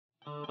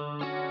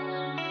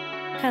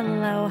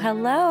Hello,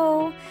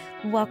 hello.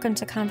 Welcome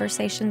to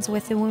Conversations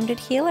with the Wounded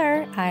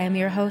Healer. I am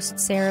your host,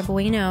 Sarah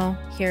Bueno,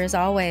 here as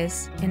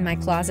always in my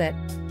closet.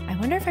 I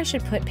wonder if I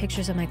should put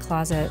pictures of my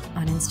closet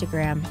on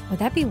Instagram. Would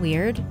that be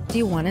weird? Do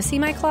you want to see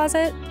my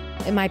closet?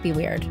 It might be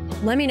weird.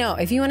 Let me know.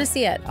 If you want to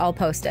see it, I'll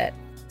post it.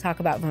 Talk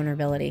about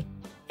vulnerability.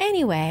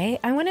 Anyway,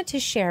 I wanted to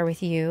share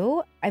with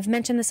you, I've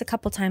mentioned this a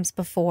couple times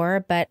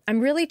before, but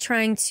I'm really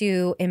trying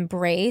to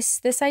embrace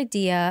this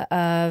idea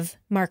of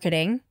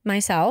marketing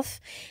myself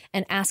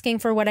and asking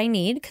for what I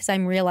need, because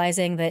I'm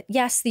realizing that,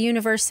 yes, the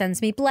universe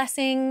sends me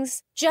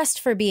blessings just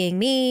for being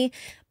me,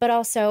 but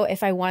also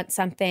if I want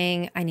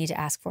something, I need to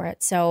ask for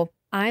it. So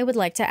I would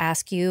like to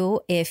ask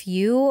you, if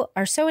you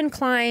are so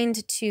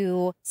inclined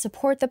to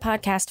support the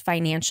podcast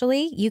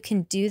financially, you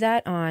can do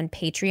that on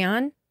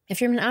Patreon. If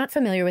you're not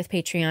familiar with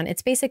Patreon,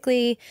 it's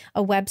basically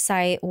a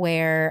website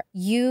where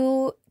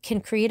you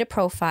can create a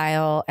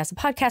profile as a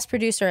podcast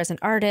producer, as an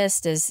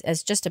artist,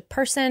 as just a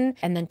person,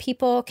 and then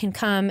people can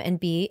come and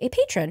be a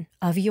patron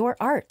of your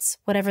arts,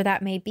 whatever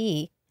that may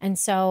be. And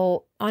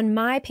so on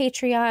my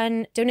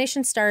Patreon,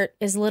 donations start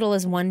as little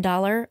as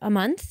 $1 a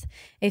month.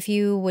 If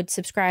you would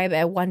subscribe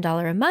at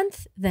 $1 a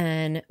month,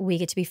 then we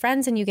get to be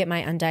friends and you get my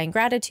undying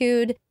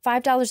gratitude.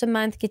 $5 a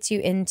month gets you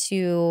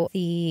into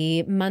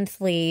the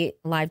monthly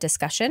live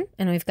discussion.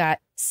 And we've got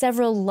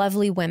several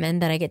lovely women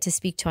that I get to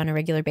speak to on a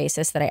regular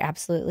basis that I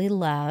absolutely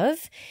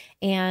love.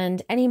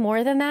 And any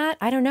more than that,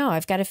 I don't know.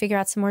 I've got to figure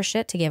out some more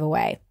shit to give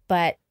away.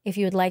 But if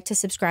you would like to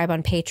subscribe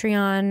on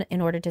Patreon in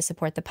order to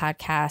support the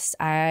podcast,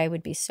 I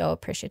would be so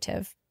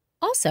appreciative.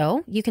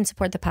 Also, you can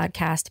support the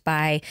podcast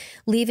by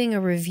leaving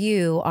a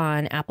review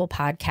on Apple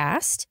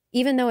Podcast.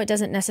 Even though it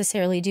doesn't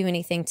necessarily do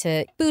anything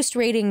to boost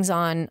ratings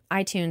on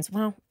iTunes.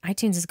 Well,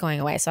 iTunes is going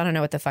away, so I don't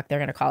know what the fuck they're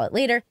going to call it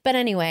later. But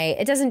anyway,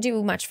 it doesn't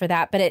do much for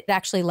that, but it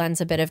actually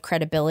lends a bit of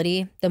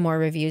credibility. The more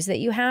reviews that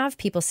you have,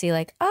 people see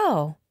like,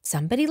 oh,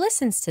 somebody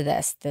listens to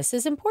this. This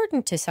is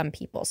important to some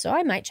people, so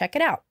I might check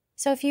it out.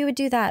 So if you would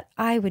do that,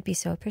 I would be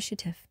so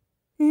appreciative.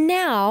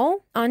 Now,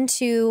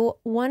 onto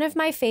one of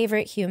my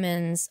favorite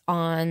humans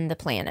on the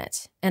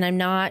planet. And I'm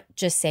not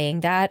just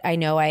saying that. I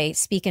know I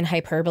speak in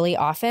hyperbole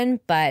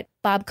often, but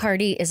Bob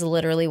Carty is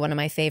literally one of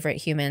my favorite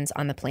humans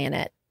on the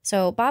planet.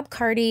 So Bob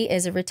Carty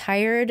is a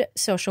retired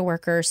social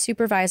worker,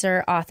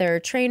 supervisor, author,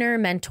 trainer,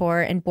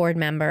 mentor, and board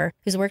member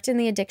who's worked in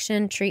the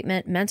addiction,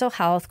 treatment, mental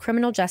health,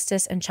 criminal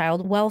justice, and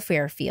child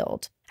welfare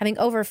field. Having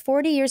over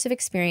 40 years of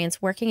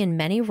experience working in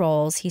many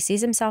roles, he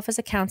sees himself as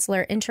a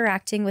counselor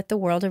interacting with the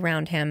world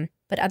around him,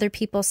 but other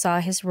people saw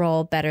his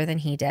role better than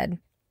he did.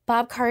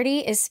 Bob Carty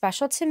is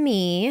special to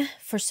me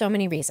for so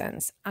many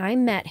reasons. I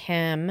met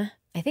him,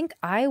 I think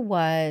I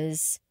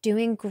was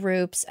doing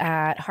groups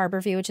at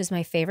Harborview, which is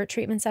my favorite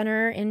treatment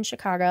center in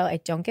Chicago. I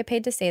don't get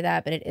paid to say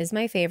that, but it is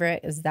my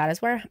favorite, because that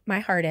is where my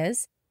heart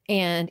is.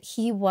 And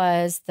he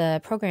was the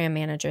program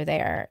manager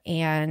there.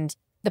 And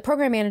the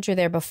program manager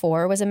there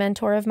before was a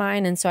mentor of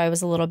mine. And so I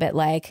was a little bit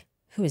like,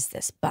 who is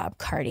this Bob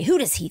Carty? Who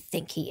does he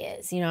think he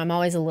is? You know, I'm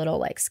always a little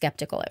like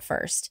skeptical at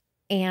first.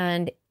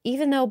 And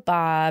even though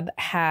Bob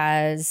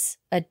has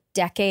a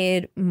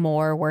decade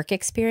more work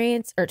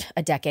experience, or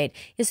a decade,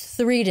 he has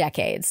 3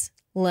 decades.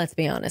 Let's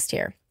be honest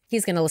here.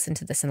 He's going to listen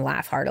to this and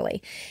laugh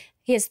heartily.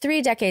 He has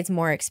 3 decades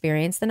more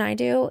experience than I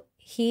do.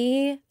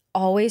 He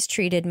always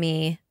treated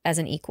me as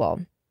an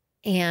equal.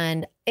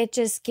 And it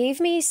just gave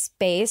me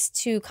space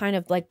to kind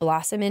of like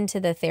blossom into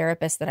the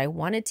therapist that I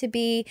wanted to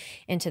be,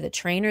 into the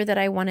trainer that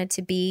I wanted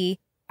to be.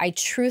 I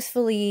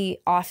truthfully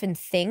often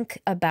think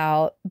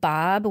about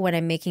Bob when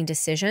I'm making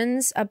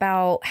decisions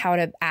about how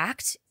to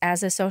act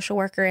as a social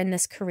worker in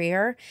this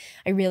career.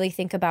 I really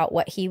think about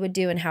what he would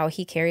do and how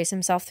he carries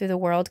himself through the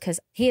world, because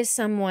he is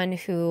someone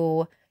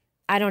who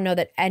I don't know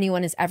that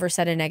anyone has ever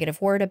said a negative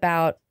word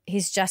about.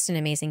 He's just an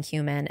amazing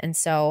human. And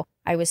so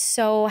I was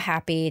so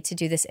happy to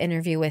do this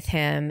interview with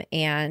him.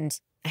 And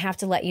I have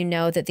to let you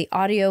know that the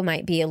audio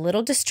might be a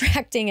little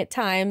distracting at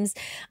times.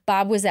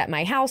 Bob was at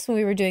my house when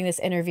we were doing this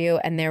interview,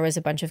 and there was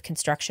a bunch of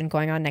construction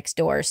going on next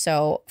door.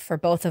 So for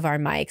both of our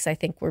mics, I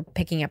think we're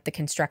picking up the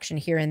construction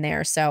here and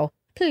there. So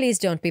please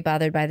don't be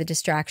bothered by the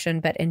distraction,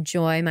 but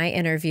enjoy my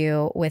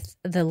interview with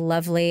the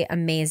lovely,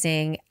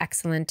 amazing,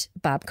 excellent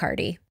Bob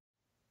Carty.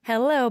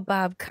 Hello,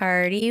 Bob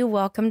Carty.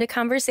 Welcome to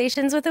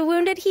Conversations with a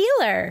Wounded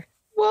Healer.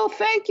 Well,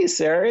 thank you,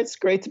 Sarah. It's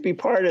great to be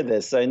part of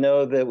this. I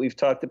know that we've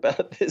talked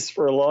about this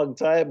for a long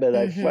time, and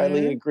I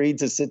finally agreed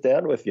to sit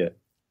down with you.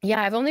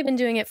 Yeah, I've only been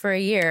doing it for a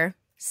year,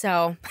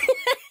 so.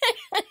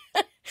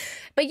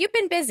 But you've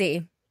been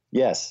busy.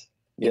 Yes.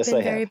 Yes, I have.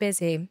 You've been very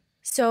busy.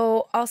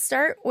 So I'll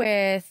start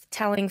with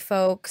telling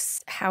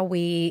folks how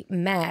we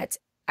met.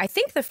 I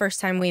think the first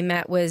time we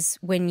met was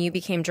when you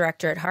became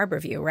director at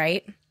Harborview,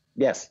 right?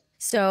 Yes.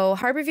 So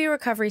Harborview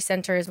Recovery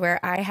Center is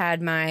where I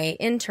had my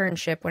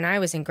internship when I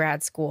was in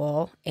grad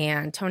school,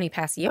 and Tony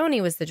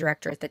Passione was the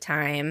director at the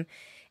time.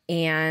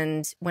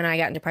 And when I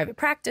got into private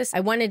practice, I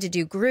wanted to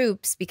do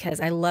groups because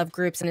I love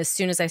groups. And as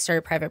soon as I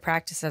started private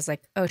practice, I was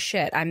like, oh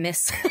shit, I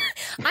miss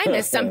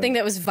something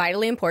that was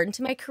vitally important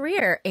to my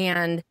career.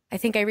 And I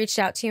think I reached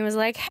out to you and was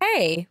like,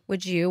 hey,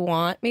 would you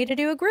want me to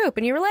do a group?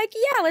 And you were like,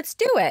 yeah, let's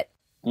do it.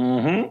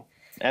 Mm-hmm.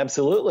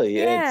 Absolutely.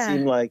 Yeah. It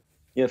seemed like,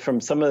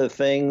 from some of the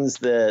things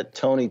that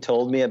Tony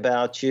told me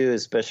about you,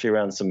 especially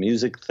around some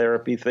music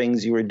therapy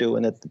things you were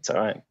doing at the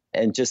time,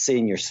 and just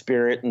seeing your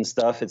spirit and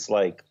stuff, it's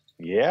like,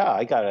 yeah,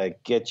 I got to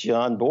get you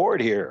on board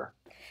here.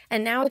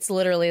 And now it's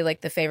literally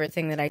like the favorite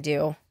thing that I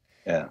do.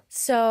 Yeah.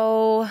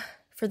 So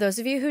for those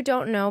of you who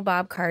don't know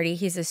Bob Carty,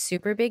 he's a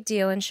super big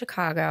deal in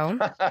Chicago.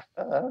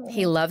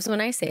 He loves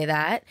when I say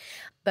that.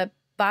 But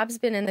Bob's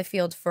been in the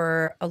field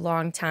for a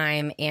long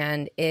time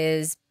and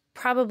is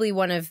probably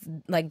one of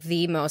like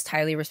the most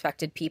highly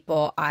respected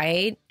people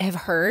I have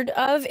heard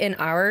of in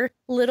our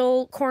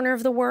little corner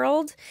of the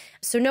world.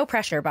 So no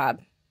pressure, Bob.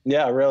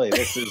 Yeah, really.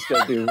 This is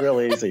going to be real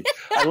easy.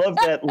 I love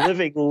that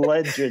living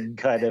legend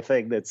kind of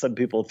thing that some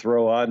people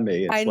throw on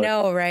me. I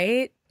know,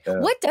 right?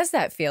 What does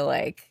that feel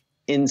like?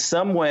 In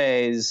some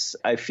ways,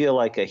 I feel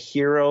like a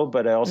hero,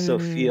 but I also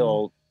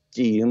feel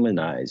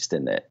dehumanized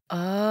in it.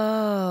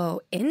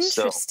 Oh,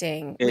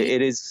 interesting. So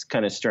it is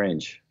kind of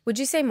strange. Would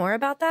you say more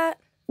about that?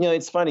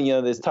 It's funny,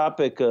 this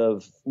topic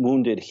of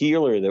wounded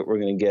healer that we're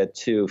going to get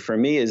to, for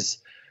me, is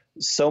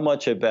so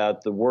much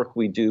about the work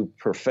we do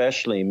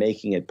professionally,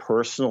 making it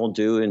personal,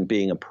 and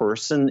being a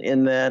person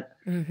in that.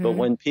 Mm-hmm. But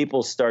when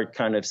people start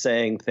kind of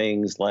saying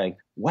things like,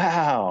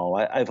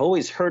 wow, I've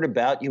always heard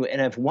about you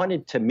and I've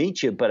wanted to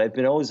meet you, but I've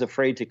been always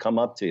afraid to come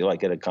up to you,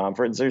 like at a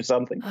conference or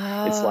something.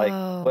 Oh. It's like,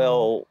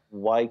 well,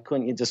 why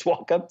couldn't you just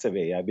walk up to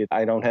me? I mean,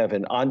 I don't have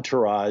an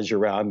entourage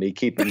around me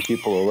keeping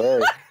people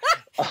away.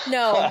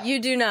 No, you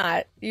do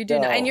not. You do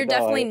not. And you're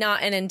definitely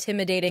not an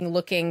intimidating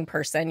looking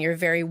person. You're a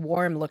very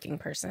warm looking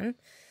person.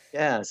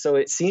 Yeah, so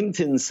it seemed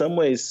to in some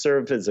ways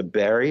serve as a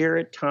barrier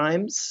at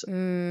times.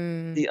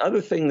 The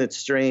other thing that's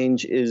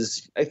strange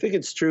is, I think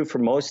it's true for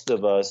most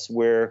of us,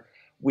 where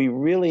we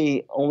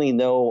really only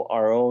know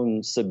our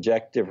own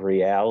subjective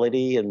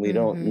reality and we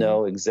don't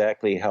know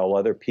exactly how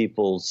other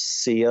people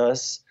see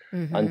us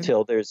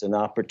until there's an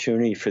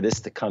opportunity for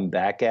this to come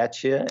back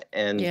at you.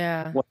 And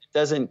when it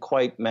doesn't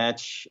quite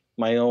match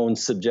my own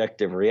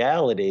subjective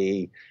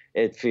reality,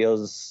 it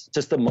feels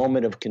just a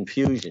moment of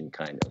confusion,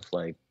 kind of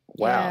like,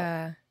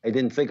 wow, I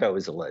didn't think I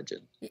was a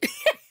legend.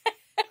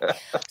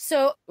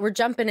 So we're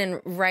jumping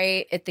in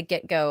right at the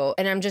get-go,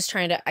 and I'm just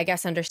trying to, I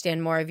guess,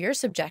 understand more of your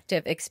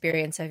subjective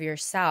experience of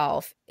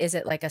yourself. Is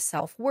it like a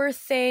self-worth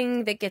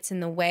thing that gets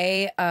in the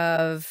way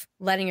of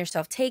letting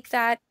yourself take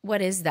that?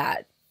 What is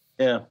that?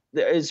 Yeah,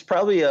 it's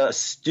probably a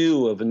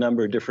stew of a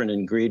number of different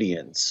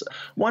ingredients.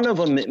 One of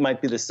them, it might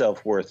be the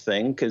self-worth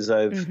thing, because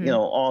I've,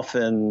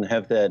 often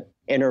have that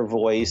inner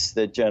voice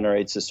that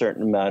generates a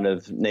certain amount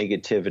of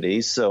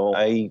negativity. So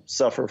I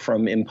suffer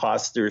from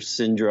imposter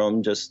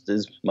syndrome just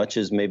as much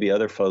as maybe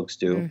other folks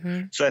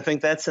do. So I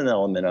think that's an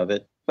element of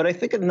it. But I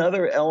think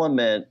another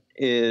element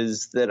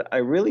is that I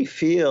really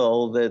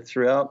feel that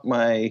throughout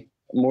my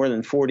more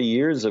than 40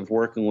 years of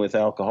working with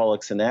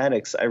alcoholics and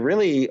addicts, I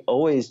really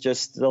always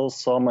just still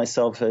saw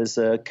myself as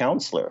a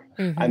counselor.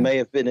 I may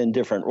have been in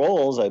different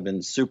roles. I've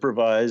been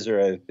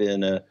supervisor, I've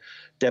been a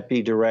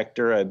deputy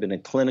director, I've been a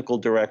clinical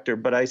director,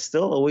 but I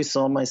still always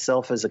saw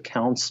myself as a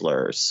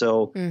counselor.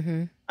 So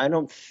I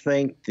don't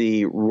think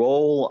the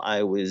role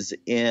I was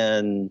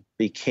in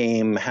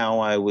became how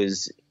I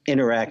was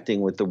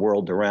interacting with the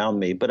world around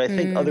me. But I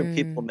think other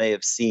people may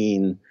have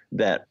seen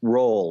that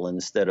role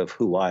instead of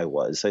who I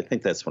was. I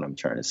think that's what I'm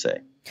trying to say.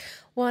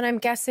 Well, and I'm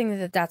guessing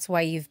that that's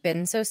why you've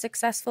been so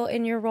successful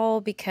in your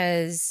role,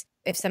 because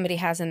if somebody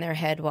has in their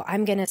head, well,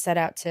 I'm going to set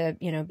out to,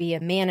 be a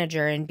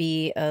manager and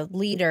be a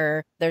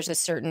leader, there's a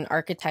certain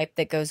archetype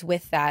that goes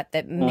with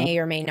that may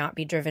or may not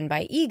be driven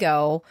by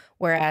ego.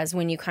 Whereas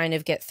when you kind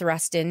of get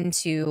thrust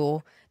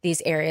into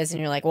these areas and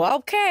you're like, well,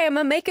 okay, I'm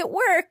going to make it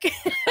work.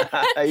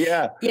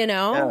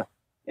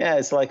 Yeah,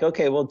 it's like,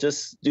 okay, well,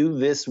 just do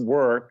this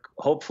work,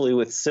 hopefully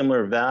with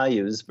similar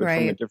values, but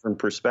from a different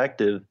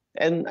perspective.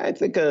 And I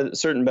think a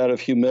certain amount of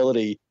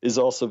humility is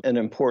also an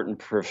important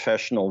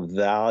professional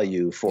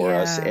value for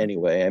us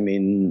anyway. I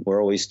mean,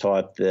 we're always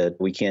taught that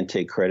we can't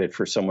take credit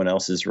for someone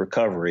else's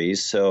recovery,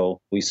 so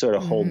we sort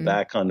of hold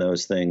back on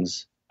those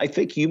things. I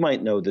think you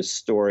might know this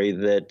story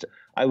that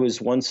I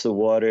was once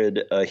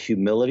awarded a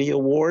humility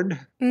award,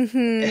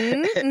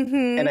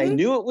 and I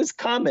knew it was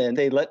coming.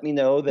 They let me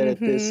know that at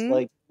this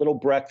little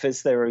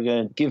breakfast, they were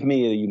going to give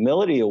me a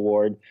humility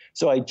award.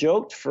 So I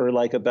joked for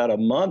about a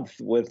month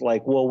with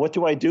well, what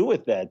do I do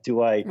with that?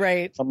 Do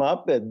I come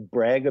up and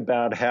brag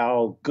about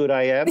how good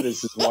I am?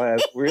 This is why I've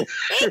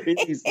received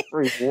the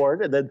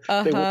reward. And then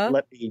they wouldn't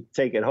let me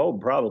take it home,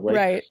 probably.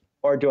 Right.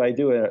 Or do I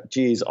do it?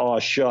 Geez,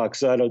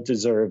 shucks, I don't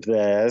deserve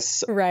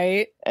this.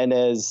 Right. And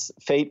as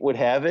fate would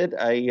have it,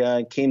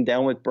 I came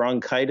down with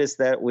bronchitis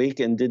that week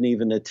and didn't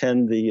even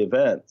attend the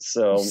event.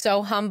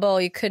 So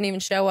humble, you couldn't even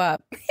show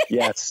up.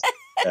 Yes.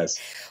 Yes.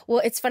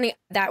 Well, it's funny.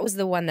 That was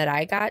the one that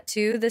I got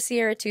too, the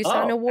Sierra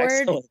Tucson Award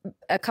excellent.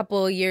 a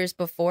couple of years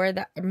before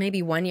that, or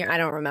maybe 1 year. I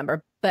don't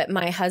remember. But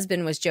my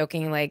husband was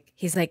joking, like,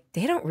 he's like,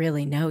 they don't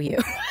really know you.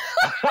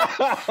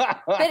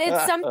 But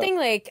it's something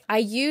like I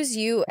use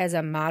you as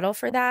a model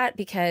for that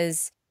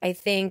because I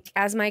think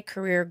as my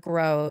career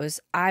grows,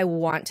 I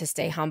want to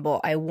stay humble.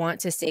 I want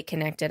to stay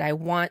connected. I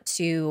want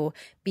to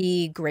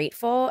be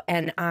grateful.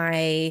 And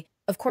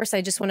of course,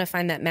 I just want to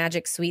find that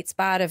magic sweet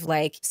spot of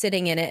like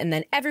sitting in it and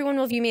then everyone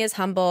will view me as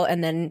humble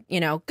and then,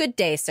 good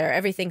day, sir.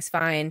 Everything's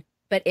fine.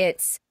 But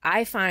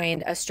I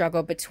find a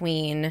struggle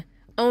between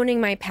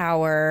owning my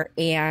power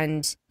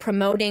and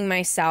promoting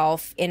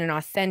myself in an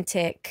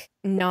authentic,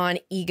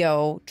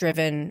 non-ego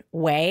driven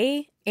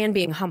way and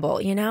being humble,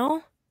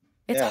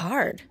 It's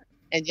hard.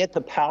 And yet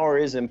the power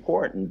is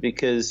important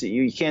because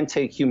you can't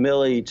take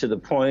humility to the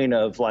point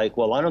of like,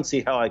 well, I don't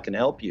see how I can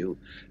help you,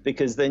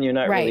 because then you're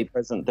not really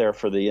present there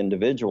for the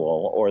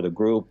individual or the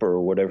group or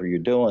whatever you're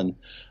doing.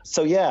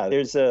 So yeah,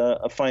 there's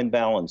a fine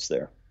balance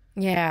there.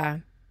 Yeah.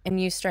 And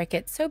you strike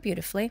it so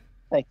beautifully.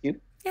 Thank you.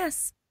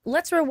 Yes.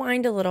 Let's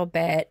rewind a little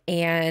bit.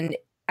 And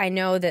I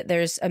know that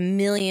there's a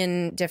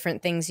million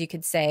different things you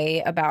could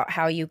say about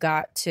how you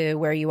got to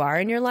where you are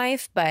in your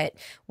life, but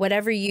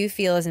whatever you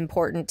feel is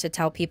important to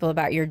tell people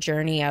about your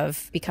journey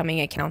of becoming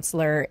a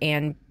counselor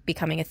and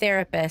becoming a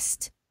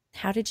therapist.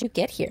 How did you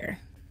get here?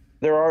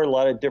 There are a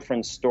lot of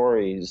different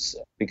stories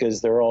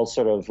because they're all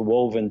sort of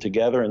woven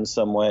together in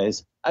some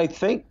ways. I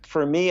think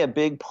for me, a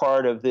big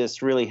part of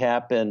this really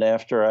happened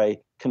after I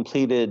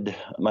completed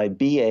my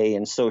BA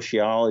in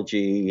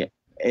sociology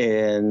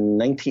in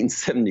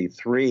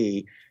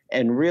 1973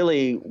 and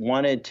really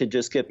wanted to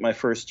just get my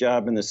first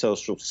job in the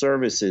social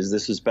services.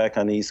 This was back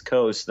on the East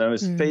Coast. And I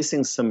was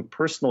facing some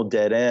personal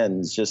dead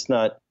ends, just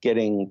not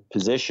getting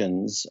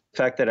positions. The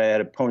fact that I had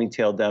a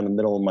ponytail down the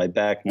middle of my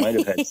back might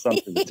have had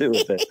something to do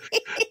with it.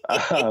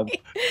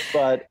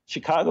 But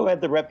Chicago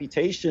had the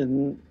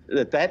reputation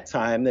at that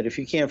time that if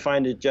you can't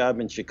find a job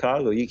in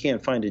Chicago, you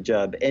can't find a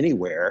job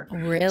anywhere.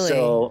 Really?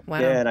 So, wow.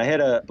 Yeah, and I had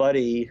a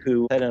buddy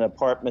who had an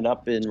apartment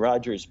up in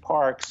Rogers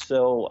Park.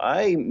 So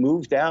I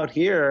moved out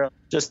here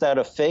just out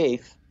of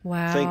faith,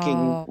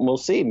 thinking, we'll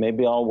see,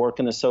 maybe I'll work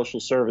in the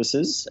social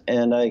services.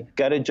 And I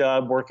got a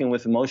job working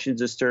with emotionally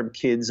disturbed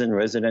kids in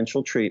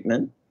residential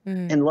treatment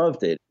and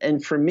loved it.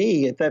 And for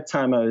me, at that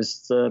time, I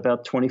was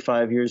about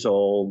 25 years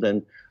old.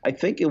 And I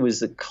think it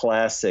was a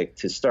classic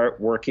to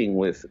start working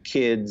with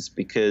kids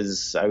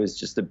because I was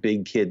just a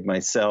big kid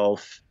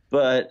myself.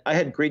 But I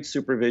had great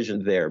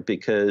supervision there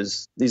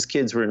because these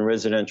kids were in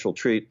residential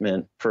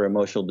treatment for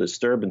emotional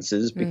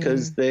disturbances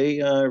because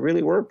they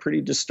really were pretty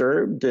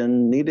disturbed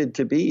and needed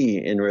to be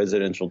in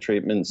residential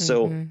treatment.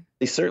 So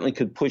they certainly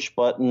could push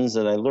buttons.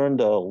 And I learned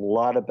a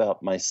lot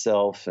about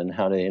myself and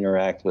how to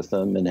interact with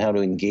them and how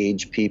to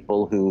engage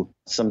people who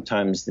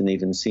sometimes didn't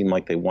even seem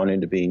like they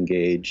wanted to be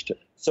engaged.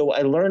 So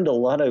I learned a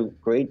lot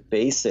of great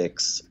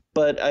basics.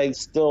 But I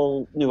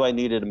still knew I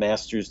needed a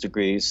master's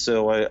degree.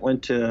 So I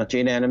went to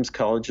Jane Addams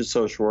College of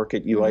Social Work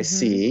at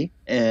UIC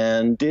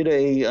and did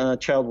a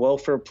child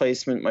welfare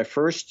placement my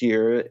first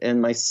year. And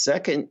my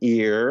second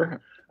year,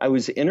 I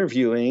was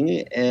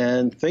interviewing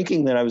and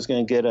thinking that I was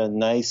going to get a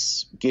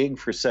nice gig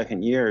for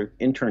second year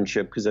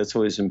internship because that's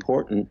always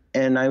important.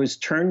 And I was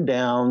turned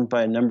down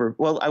by a number.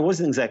 Well, I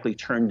wasn't exactly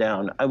turned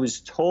down. I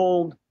was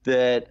told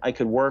that I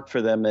could work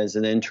for them as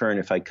an intern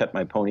if I cut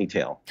my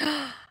ponytail.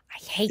 I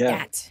hate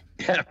that.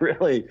 Yeah,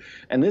 really.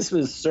 And this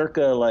was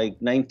circa like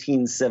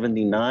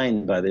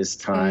 1979 by this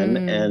time.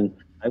 And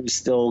I was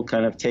still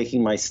kind of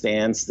taking my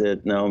stance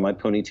that, no, my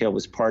ponytail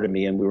was part of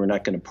me and we were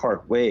not going to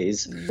part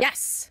ways.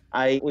 Yes.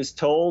 I was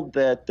told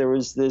that there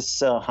was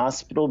this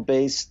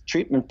hospital-based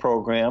treatment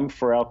program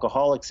for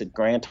alcoholics at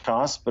Grant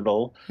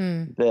Hospital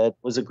that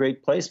was a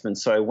great placement.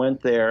 So I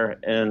went there,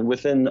 and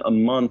within a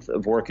month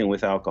of working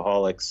with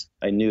alcoholics,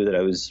 I knew that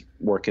I was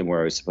working where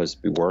I was supposed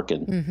to be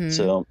working.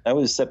 So that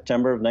was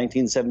September of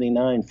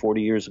 1979,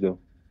 40 years ago.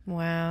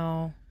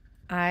 Wow.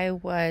 I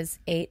was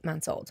 8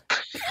 months old.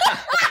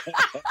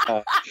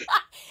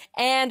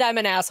 And I'm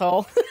an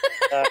asshole.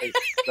 Nice.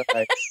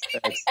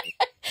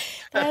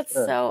 That's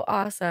so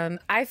awesome.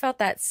 I felt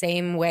that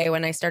same way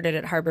when I started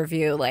at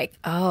Harborview, like,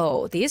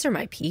 oh, these are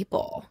my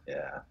people.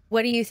 Yeah.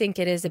 What do you think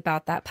it is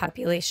about that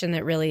population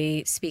that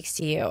really speaks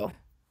to you?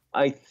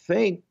 I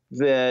think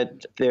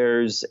that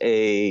there's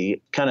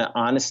a kind of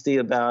honesty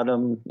about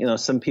them. You know,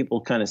 some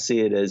people kind of see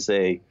it as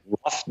a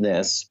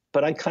roughness,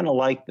 but I kind of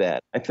like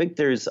that. I think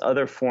there's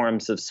other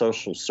forms of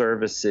social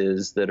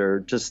services that are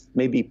just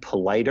maybe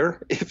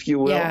politer, if you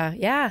will.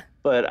 Yeah.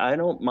 But I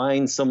don't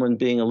mind someone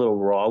being a little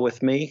raw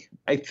with me.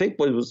 I think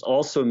what was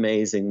also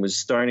amazing was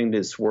starting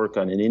this work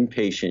on an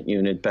inpatient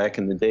unit back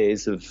in the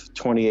days of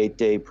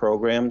 28-day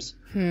programs.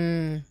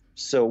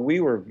 So we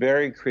were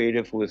very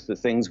creative with the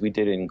things we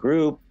did in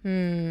group.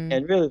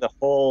 And really the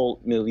whole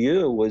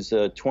milieu was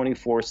a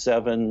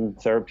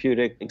 24/7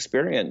 therapeutic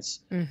experience.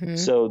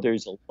 So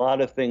there's a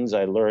lot of things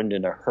I learned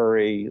in a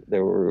hurry.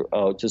 There were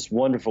just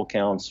wonderful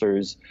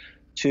counselors.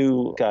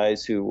 two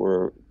guys who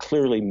were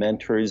clearly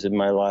mentors in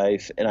my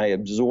life, and I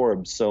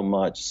absorbed so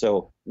much.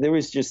 So there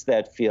was just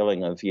that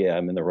feeling of, yeah,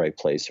 I'm in the right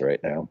place right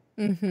now.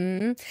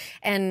 Mm-hmm.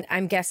 And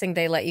I'm guessing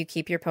they let you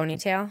keep your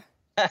ponytail?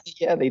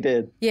 Yeah, they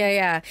did.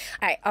 Yeah.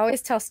 I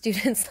always tell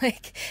students,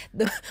 like,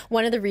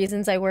 one of the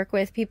reasons I work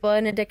with people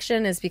in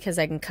addiction is because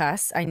I can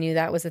cuss. I knew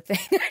that was a thing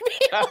I'd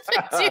be able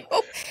to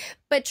do.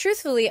 But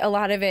truthfully, a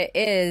lot of it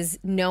is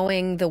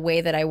knowing the way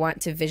that I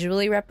want to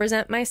visually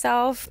represent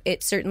myself.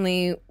 It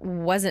certainly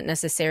wasn't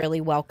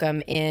necessarily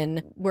welcome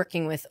in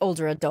working with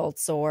older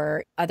adults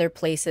or other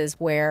places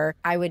where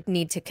I would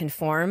need to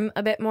conform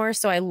a bit more.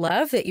 So I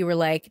love that you were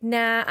like,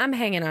 nah, I'm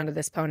hanging on to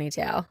this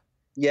ponytail.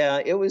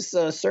 Yeah, it was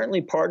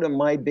certainly part of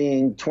my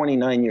being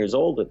 29 years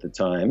old at the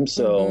time.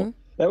 So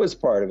that was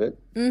part of it.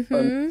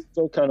 I'm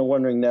still kind of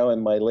wondering now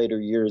in my later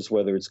years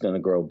whether it's going to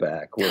grow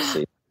back. We'll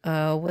see.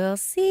 Oh, we'll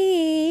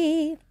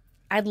see.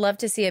 I'd love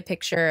to see a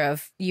picture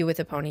of you with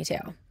a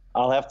ponytail.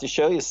 I'll have to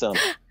show you some.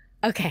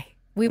 Okay.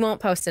 We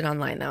won't post it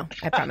online, though.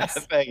 I promise.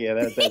 Thank you.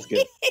 That's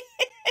good.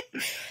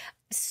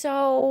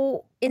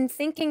 So in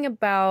thinking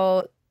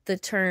about the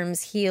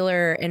terms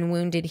healer and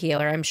wounded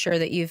healer, I'm sure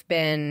that you've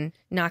been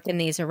knocking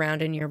these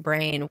around in your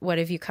brain. What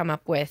have you come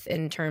up with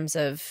in terms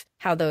of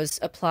how those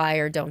apply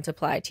or don't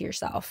apply to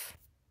yourself?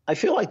 I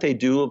feel like they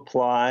do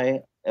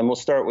apply. And we'll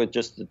start with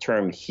just the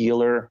term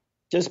healer,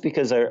 just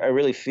because I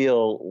really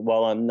feel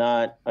while I'm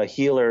not a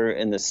healer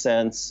in the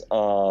sense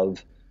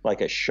of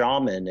like a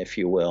shaman, if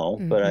you will,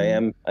 but I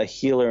am a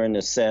healer in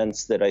the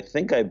sense that I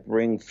think I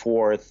bring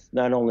forth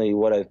not only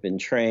what I've been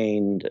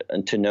trained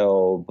to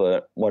know,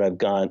 but what I've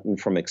gotten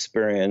from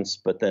experience,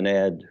 but then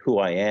add who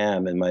I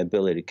am and my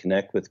ability to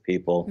connect with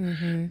people,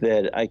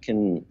 that I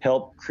can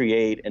help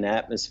create an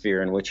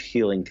atmosphere in which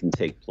healing can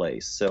take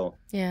place. So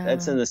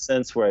that's in the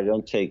sense where I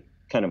don't take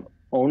kind of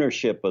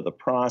ownership of the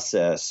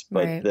process,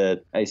 but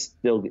that I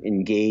still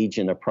engage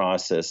in a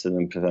process,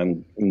 and if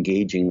I'm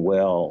engaging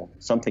well,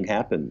 something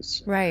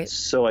happens. Right.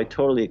 So I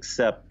totally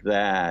accept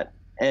that.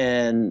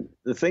 And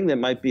the thing that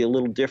might be a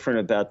little different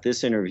about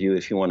this interview,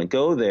 if you want to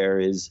go there,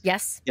 is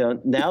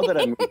now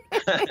that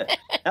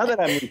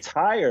I'm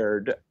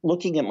retired,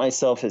 looking at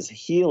myself as a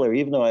healer,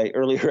 even though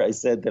earlier I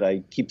said that I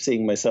keep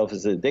seeing myself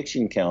as an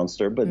addiction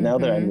counselor, but now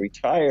that I'm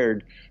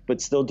retired, but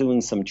still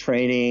doing some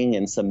training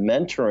and some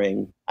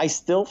mentoring, I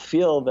still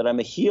feel that I'm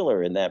a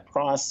healer in that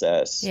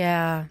process.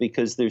 Yeah.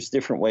 Because there's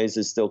different ways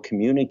of still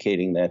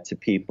communicating that to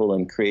people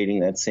and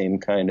creating that same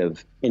kind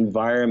of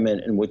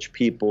environment in which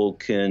people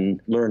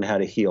can learn how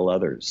to heal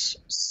others.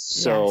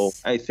 So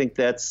I think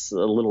that's a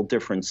little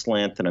different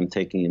slant that I'm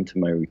taking into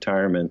my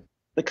retirement.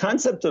 The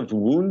concept of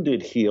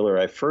wounded healer,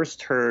 I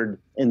first heard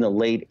in the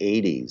late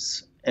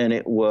 80s, and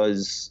it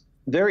was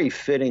very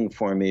fitting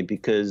for me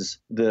because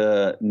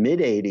the mid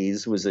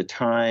 80s was a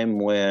time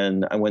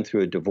when I went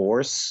through a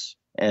divorce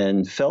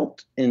and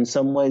felt in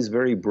some ways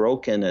very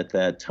broken at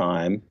that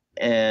time.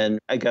 And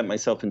I got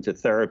myself into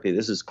therapy.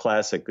 This is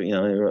classic.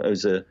 I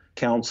was a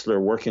counselor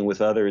working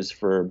with others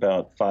for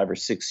about 5 or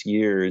 6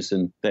 years,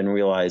 and then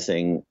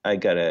realizing I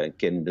got to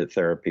get into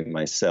therapy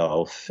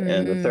myself.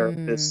 And the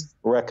therapist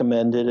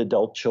recommended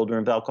adult children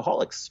of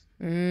alcoholics.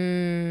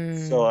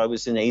 So I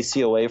was in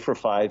ACOA for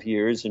 5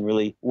 years and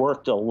really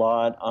worked a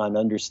lot on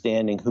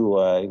understanding who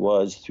I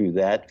was through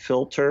that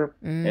filter.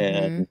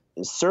 And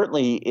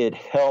certainly it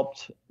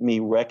helped me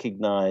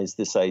recognize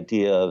this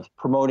idea of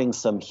promoting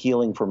some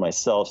healing for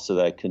myself so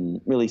that I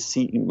can really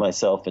see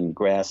myself and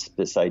grasp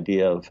this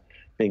idea of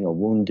being a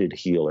wounded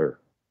healer.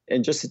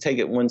 And just to take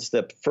it one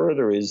step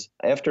further is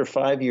after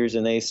 5 years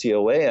in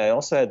ACOA, I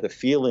also had the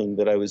feeling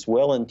that I was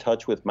well in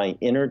touch with my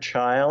inner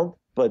child,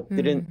 but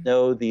didn't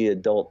know the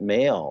adult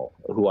male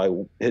who I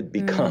had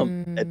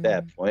become at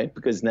that point,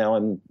 because now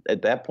I'm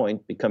at that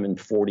point becoming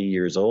 40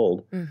 years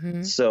old.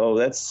 So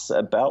that's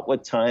about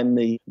what time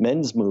the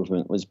men's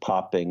movement was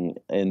popping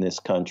in this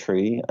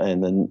country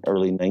in the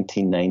early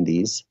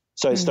 1990s.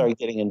 So I started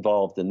getting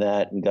involved in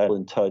that and got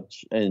in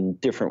touch in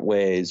different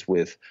ways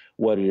with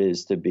what it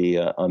is to be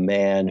a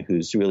man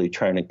who's really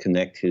trying to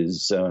connect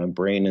his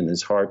brain and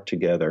his heart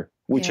together,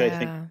 which I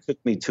think took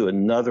me to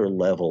another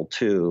level,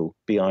 too,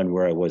 beyond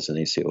where I was in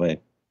ACOA.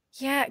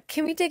 Yeah.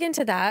 Can we dig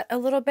into that a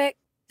little bit?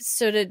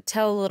 So to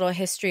tell a little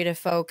history to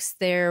folks,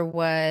 there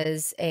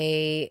was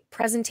a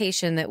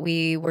presentation that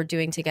we were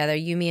doing together,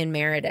 you, me, and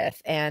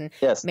Meredith. And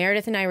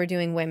Meredith and I were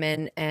doing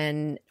women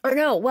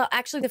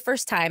actually the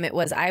first time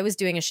I was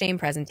doing a shame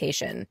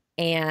presentation.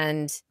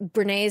 And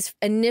Brené's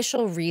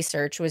initial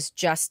research was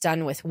just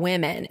done with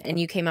women. And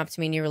you came up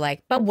to me and you were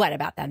like, but what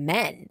about the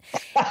men?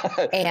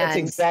 And that's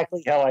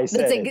exactly how I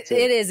said it.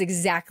 It is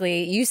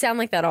exactly. You sound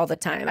like that all the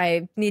time.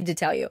 I need to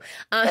tell you.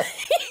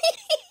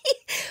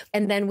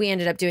 And then we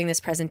ended up doing this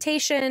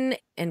presentation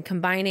and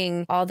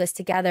combining all this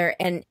together.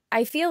 And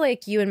I feel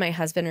like you and my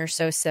husband are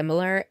so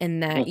similar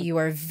in that you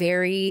are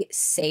very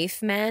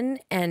safe men.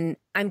 And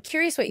I'm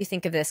curious what you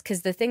think of this,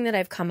 because the thing that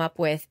I've come up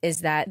with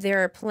is that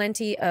there are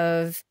plenty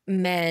of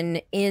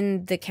men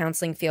in the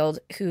counseling field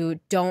who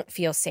don't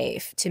feel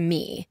safe to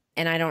me.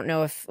 And I don't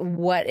know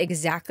what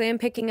exactly I'm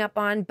picking up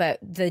on, but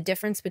the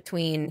difference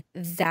between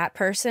that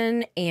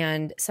person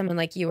and someone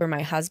like you or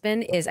my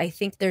husband is I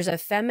think there's a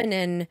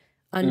feminine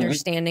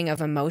understanding of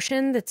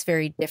emotion that's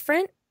very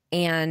different.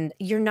 And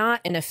you're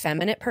not an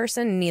effeminate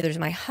person, neither is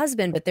my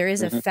husband, but there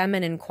is a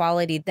feminine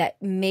quality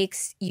that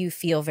makes you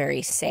feel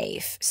very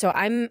safe. So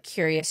I'm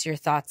curious your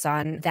thoughts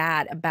on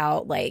that,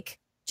 about like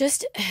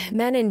just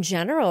men in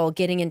general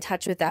getting in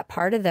touch with that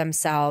part of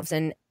themselves.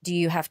 And do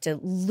you have to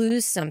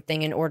lose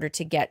something in order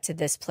to get to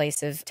this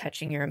place of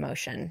touching your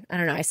emotion? I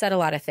don't know. I said a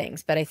lot of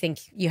things, but I think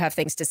you have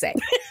things to say.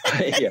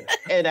 Yeah.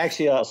 And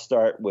actually, I'll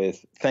start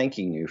with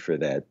thanking you for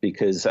that,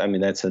 because I mean,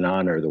 that's an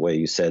honor the way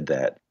you said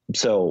that.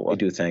 So I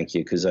do thank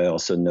you, because I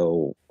also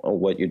know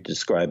what you're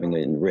describing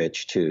in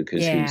Rich, too,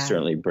 because he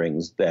certainly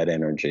brings that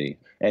energy,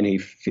 and he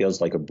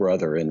feels like a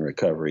brother in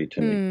recovery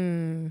to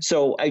me.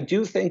 So I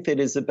do think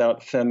that is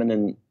about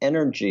feminine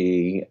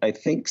energy. I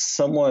think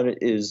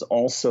somewhat is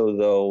also,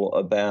 though,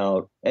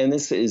 about, and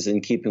this is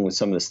in keeping with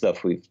some of the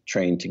stuff we've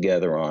trained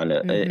together on,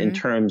 in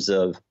terms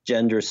of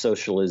gender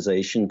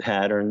socialization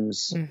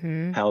patterns,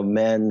 how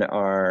men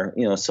are,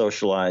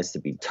 socialized to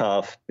be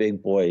tough.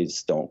 Big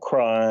boys don't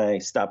cry,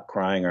 stop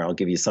crying, or I'll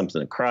give you something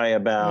to cry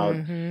about,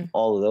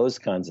 all of those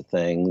kinds of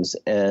things.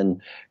 And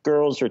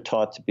girls are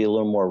taught to be a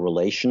little more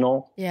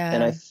relational. Yeah.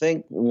 And I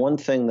think one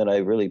thing that I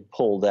really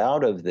pulled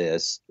out of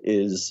this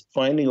is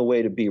finding a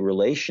way to be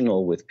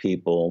relational with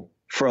people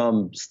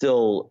from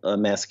still a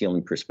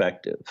masculine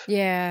perspective.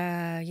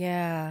 Yeah,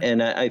 yeah.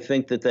 And I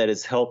think that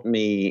has helped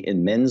me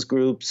in men's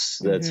groups.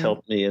 That's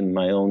helped me in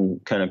my own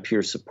kind of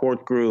peer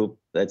support group.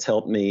 That's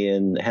helped me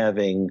in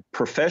having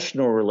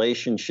professional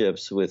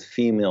relationships with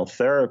female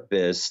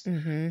therapists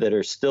that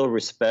are still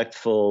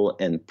respectful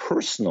and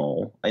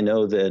personal. I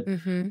know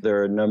that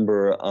there are a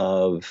number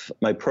of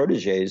my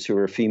proteges who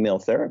are female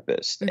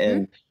therapists.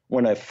 And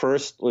when I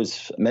first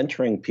was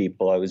mentoring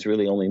people, I was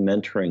really only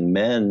mentoring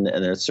men.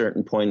 And at a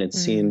certain point, it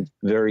seemed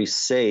very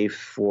safe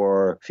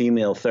for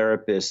female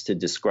therapists to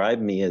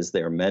describe me as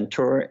their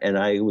mentor. And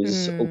I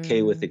was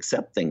okay with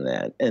accepting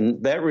that.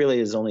 And that really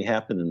has only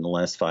happened in the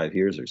last 5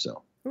 years or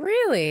so.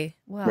 Really?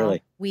 Well,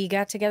 we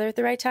got together at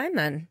the right time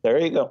then. There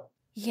you go.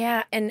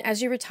 Yeah. And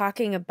as you were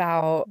talking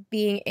about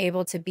being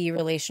able to be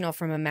relational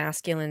from a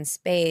masculine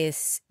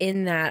space,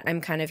 in that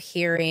I'm kind of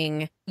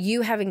hearing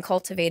you having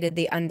cultivated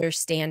the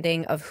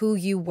understanding of who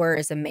you were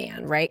as a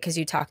man, right? Because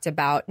you talked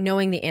about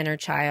knowing the inner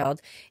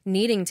child,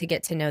 needing to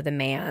get to know the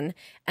man,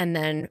 and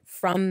then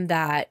from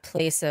that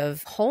place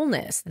of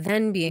wholeness,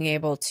 then being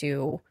able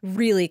to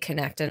really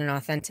connect at an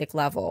authentic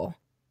level.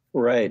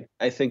 Right.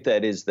 I think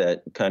that is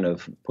that kind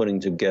of putting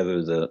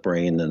together the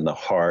brain and the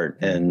heart.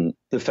 And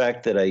the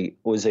fact that I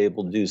was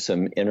able to do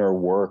some inner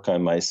work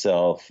on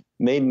myself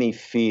made me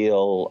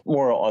feel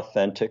more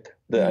authentic.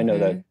 I know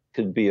that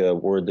could be a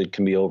word that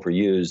can be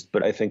overused,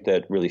 but I think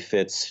that really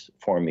fits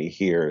for me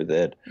here,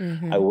 that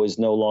I was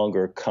no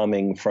longer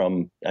coming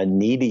from a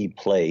needy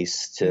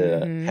place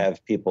to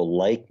have people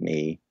like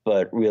me,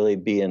 but really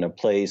be in a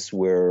place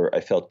where I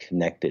felt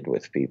connected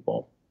with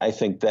people. I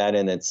think that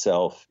in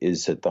itself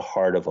is at the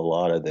heart of a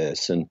lot of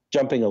this. And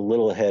jumping a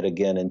little ahead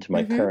again into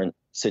my current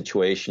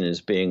situation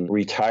is being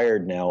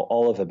retired now,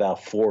 all of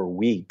about 4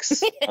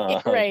 weeks,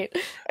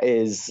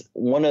 is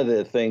one of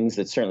the things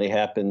that certainly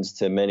happens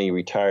to many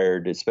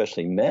retired,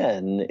 especially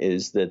men,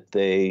 is that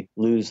they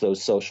lose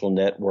those social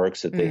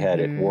networks that they had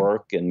at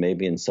work and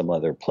maybe in some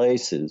other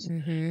places.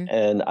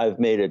 And I've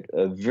made it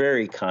a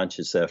very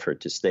conscious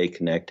effort to stay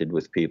connected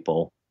with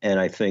people.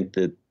 And I think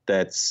that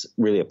that's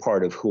really a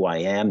part of who I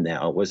am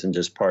now. It wasn't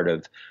just part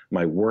of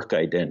my work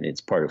identity.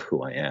 It's part of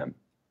who I am.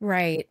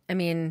 Right. I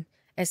mean,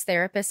 as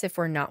therapists, if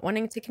we're not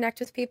wanting to connect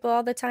with people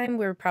all the time,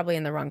 we're probably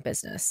in the wrong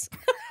business.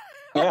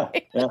 Yeah.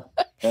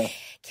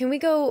 Can we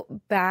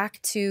go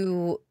back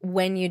to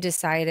when you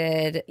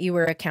decided you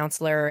were a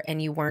counselor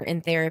and you weren't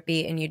in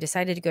therapy and you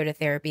decided to go to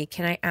therapy?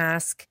 Can I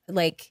ask,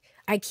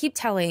 I keep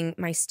telling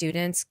my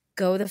students,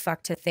 go the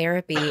fuck to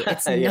therapy.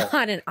 It's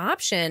not an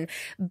option.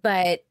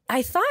 But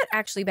I thought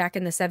actually back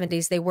in the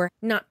 70s, they were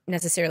not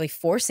necessarily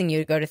forcing you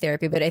to go to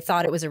therapy, but I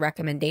thought it was a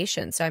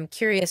recommendation. So I'm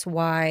curious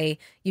why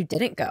you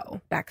didn't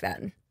go back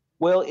then.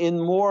 Well, in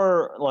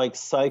more like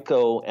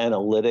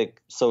psychoanalytic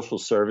social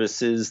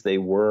services, they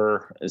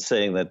were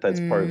saying that that's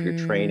part of your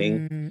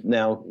training.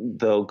 Now,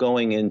 though,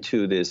 going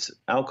into this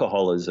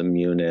alcoholism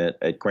unit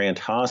at Grant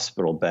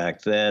Hospital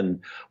back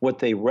then, what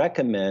they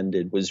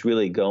recommended was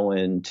really go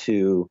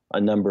into a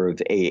number of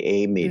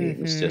AA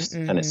meetings, just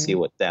to kind of see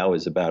what that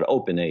was about,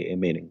 open AA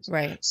meetings.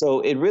 Right.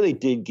 So it really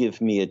did give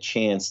me a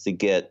chance to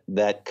get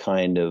that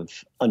kind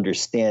of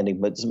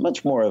understanding, but it's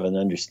much more of an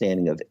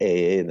understanding of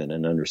AA than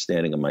an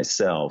understanding of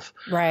myself.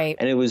 myself. Right.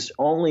 And it was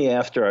only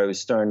after I was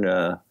starting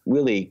to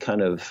really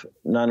kind of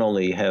not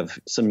only have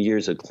some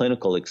years of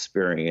clinical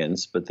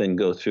experience, but then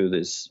go through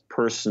this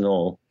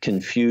personal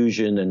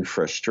confusion and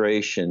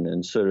frustration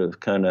and sort of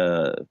kind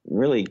of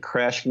really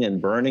crashing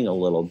and burning a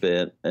little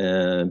bit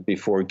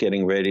before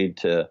getting ready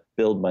to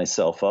build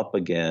myself up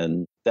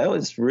again. That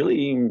was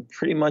really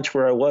pretty much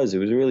where I was. It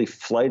was really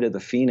flight of the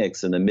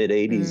phoenix in the mid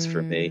 80s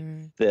for me,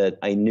 that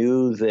I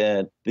knew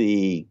that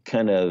the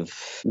kind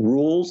of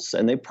rules,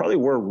 and they probably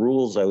were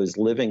rules I was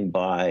living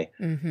by,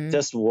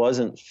 just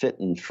wasn't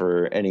fitting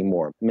for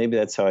anymore. Maybe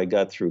that's how I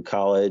got through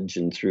college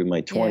and through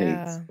my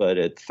 20s, but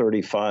at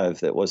 35,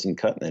 that wasn't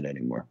cutting it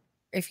anymore.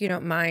 If you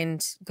don't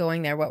mind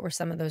going there, what were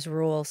some of those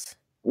rules?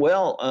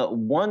 Well,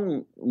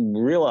 one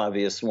real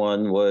obvious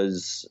one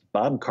was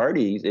Bob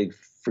Carty.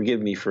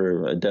 Forgive me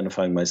for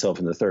identifying myself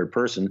in the third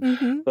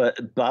person,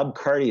 but Bob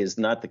Carty is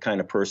not the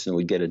kind of person who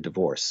would get a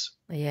divorce.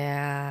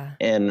 Yeah.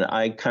 And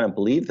I kind of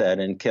believe that,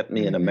 and kept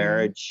me in a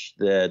marriage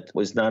that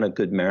was not a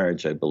good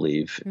marriage, I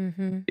believe.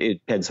 It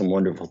had some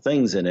wonderful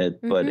things in it,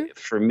 but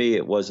for me,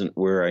 it wasn't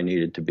where I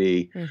needed to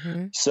be.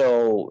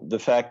 So the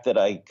fact that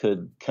I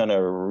could kind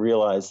of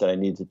realize that I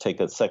need to take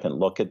a second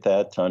look at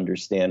that to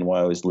understand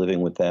why I was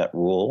living with that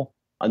rule.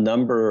 A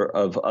number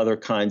of other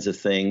kinds of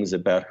things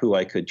about who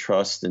I could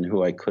trust and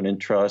who I couldn't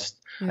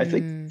trust. I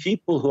think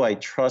people who I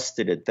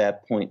trusted at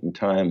that point in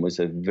time was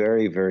a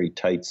very, very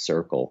tight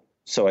circle.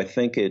 So I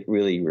think it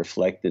really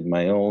reflected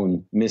my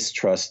own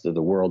mistrust of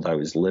the world I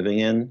was living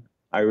in.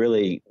 I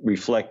really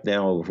reflect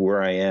now of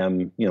where I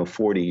am,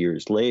 40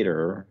 years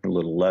later, a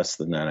little less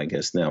than that, I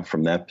guess, now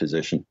from that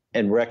position,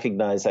 and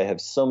recognize I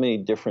have so many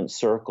different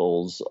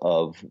circles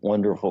of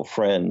wonderful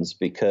friends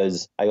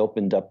because I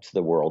opened up to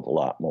the world a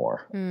lot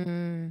more.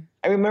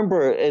 I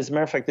remember, as a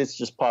matter of fact, this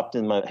just popped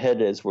in my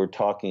head as we're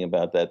talking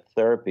about that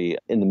therapy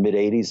in the mid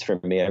 80s for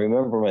me. I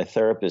remember my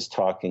therapist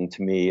talking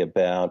to me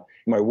about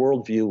my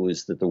worldview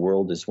was that the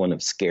world is one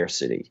of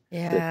scarcity,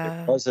 that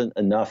there wasn't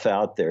enough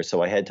out there.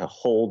 So I had to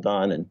hold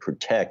on and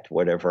protect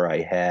whatever I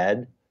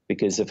had,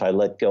 because if I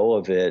let go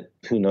of it,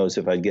 who knows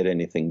if I'd get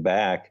anything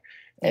back.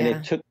 And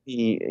it took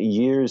me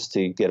years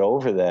to get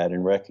over that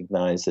and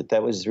recognize that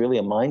that was really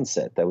a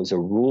mindset. That was a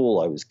rule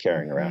I was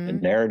carrying around, a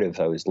narrative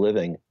I was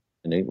living.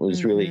 And it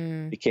was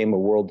really became a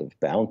world of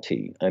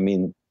bounty. I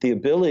mean, the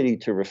ability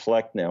to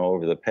reflect now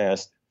over the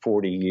past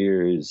 40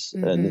 years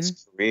and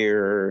this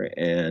career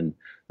and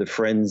the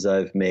friends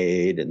I've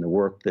made and the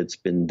work that's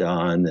been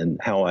done and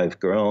how I've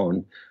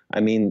grown.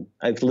 I mean,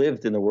 I've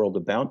lived in the world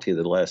of bounty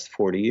the last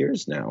 40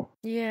 years now.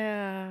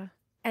 Yeah.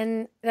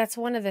 And that's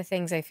one of the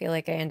things I feel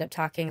like I end up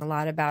talking a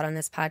lot about on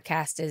this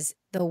podcast is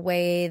the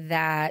way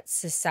that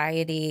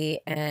society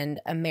and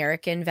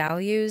American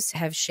values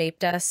have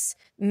shaped us,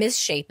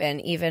 misshapen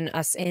even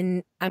us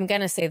in, I'm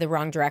going to say the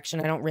wrong direction.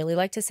 I don't really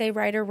like to say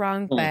right or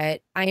wrong,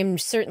 but I am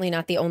certainly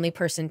not the only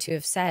person to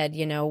have said,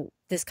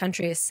 this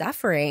country is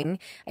suffering,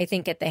 I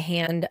think, at the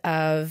hand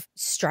of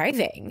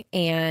striving.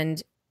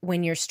 And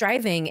when you're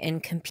striving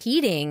and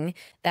competing,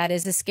 that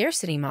is a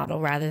scarcity model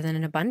rather than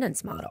an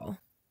abundance model.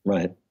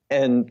 Right.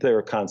 And there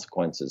are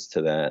consequences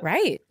to that.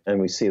 Right. And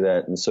we see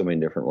that in so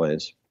many different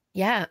ways.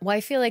 Yeah. Well,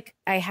 I feel like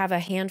I have a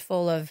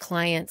handful of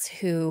clients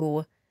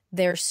who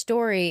their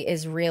story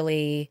is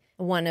really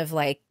one of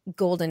like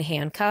golden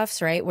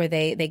handcuffs, right? Where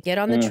they get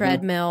on the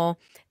treadmill,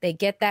 they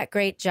get that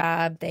great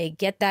job, they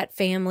get that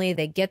family,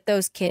 they get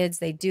those kids,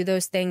 they do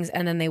those things.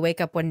 And then they wake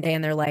up one day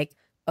and they're like,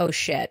 oh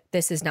shit,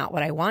 this is not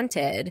what I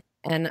wanted.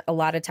 And a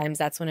lot of times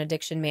that's when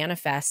addiction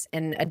manifests.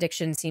 And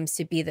addiction seems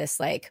to be this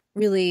like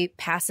really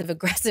passive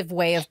aggressive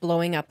way of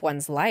blowing up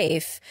one's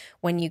life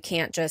when you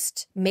can't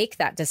just make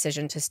that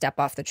decision to step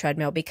off the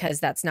treadmill, because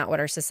that's not what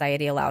our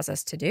society allows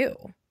us to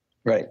do.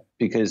 Right.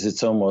 Because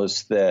it's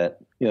almost that,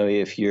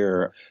 if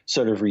you're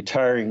sort of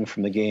retiring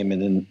from the game,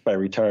 and then by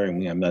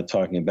retiring, I'm not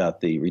talking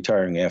about the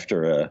retiring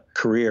after a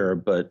career,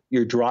 but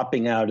you're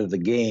dropping out of the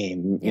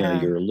game.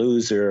 You're a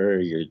loser.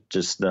 You're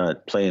just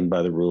not playing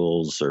by the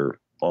rules, or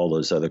all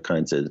those other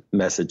kinds of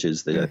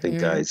messages that I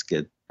think guys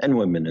get, and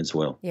women as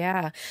well.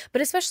 Yeah.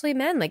 But especially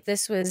men. Like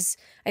this was,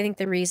 I think,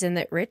 the reason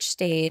that Rich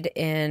stayed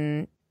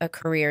in a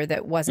career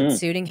that wasn't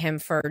suiting him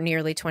for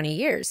nearly 20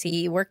 years.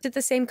 He worked at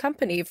the same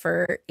company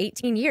for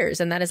 18 years,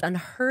 and that is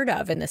unheard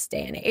of in this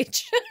day and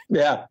age.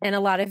 Yeah. And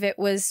a lot of it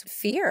was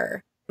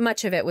fear.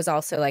 Much of it was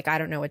also like, I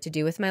don't know what to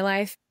do with my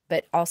life,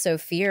 but also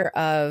fear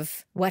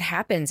of what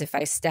happens if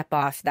I step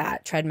off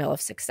that treadmill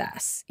of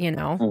success,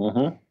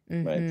 Right.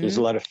 There's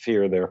a lot of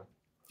fear there.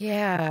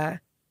 Yeah.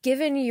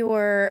 Given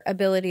your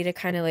ability to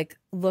kind of like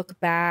look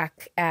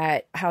back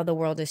at how the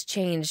world has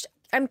changed,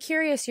 I'm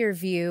curious your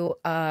view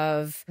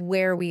of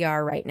where we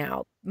are right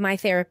now. My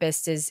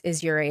therapist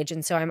is your age.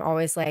 And so I'm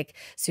always like,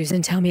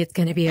 Susan, tell me it's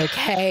going to be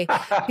okay,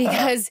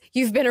 because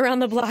you've been around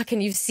the block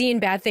and you've seen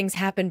bad things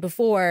happen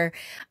before.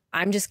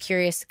 I'm just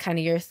curious kind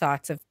of your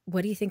thoughts of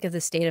what do you think of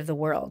the state of the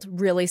world?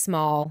 Really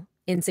small,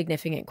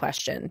 insignificant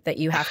question that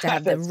you have to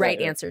have the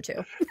right answer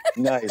to.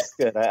 Nice.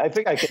 Good. I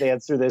think I could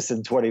answer this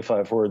in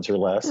 25 words or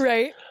less.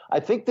 Right. I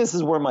think this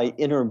is where my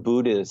inner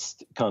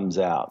Buddhist comes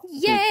out.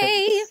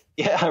 Yay!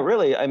 Yeah,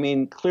 really. I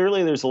mean,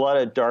 clearly there's a lot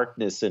of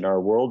darkness in our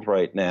world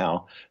right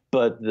now,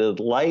 but the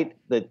light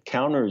that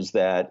counters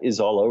that is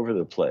all over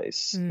the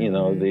place.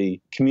 The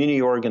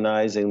community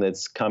organizing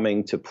that's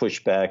coming to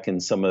push back in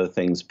some of the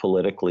things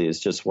politically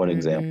is just one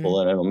example.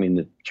 And I don't mean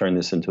to turn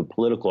this into a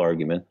political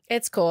argument.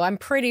 It's cool. I'm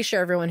pretty sure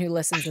everyone who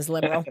listens is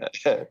liberal.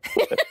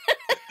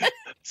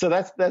 So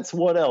that's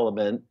one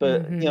element.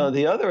 But,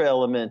 the other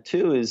element,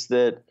 too, is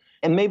that,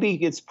 and maybe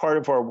it's part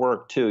of our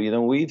work,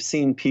 too. We've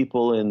seen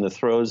people in the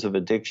throes of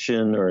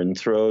addiction or in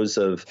throes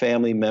of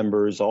family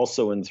members,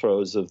 also in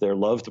throes of their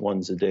loved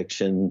one's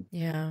addiction,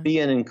 be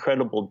in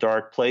incredible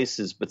dark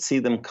places, but see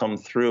them come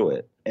through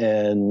it.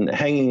 And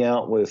hanging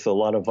out with a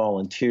lot of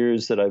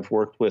volunteers that I've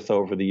worked with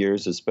over the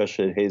years,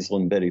 especially at Hazel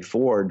and Betty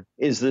Ford,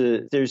 is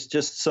that there's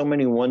just so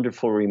many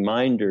wonderful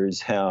reminders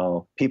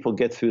how people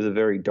get through the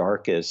very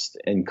darkest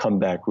and come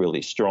back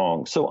really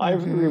strong. So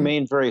I've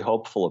remained very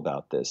hopeful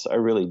about this. I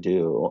really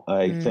do.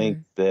 I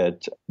think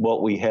that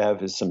what we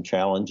have is some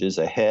challenges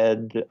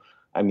ahead.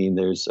 I mean,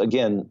 there's,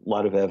 again, a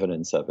lot of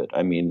evidence of it.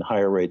 I mean,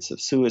 higher rates of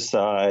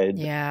suicide.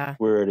 Yeah.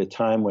 We're at a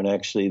time when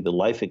actually the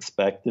life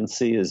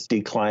expectancy is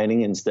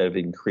declining instead of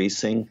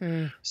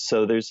increasing.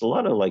 So there's a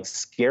lot of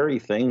scary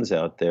things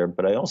out there,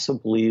 but I also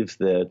believe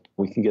that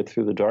we can get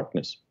through the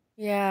darkness.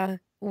 Yeah.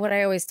 What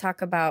I always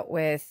talk about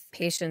with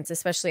patients,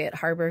 especially at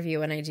Harborview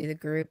when I do the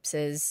groups,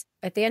 is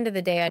at the end of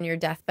the day on your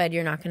deathbed,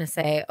 you're not going to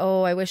say,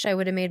 oh, I wish I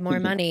would have made more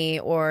money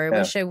or I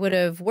wish I would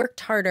have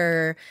worked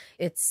harder.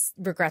 It's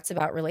regrets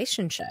about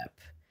relationship.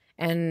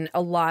 And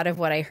a lot of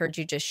what I heard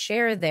you just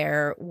share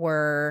there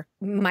were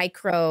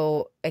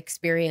micro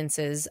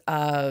experiences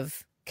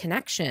of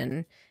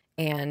connection.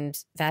 And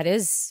that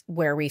is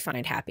where we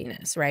find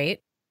happiness,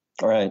 right?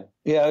 Right.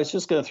 Yeah, I was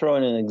just going to throw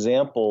in an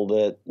example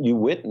that you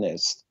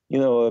witnessed.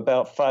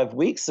 About 5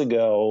 weeks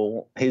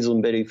ago, Hazel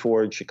and Betty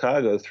Ford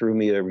Chicago threw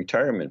me a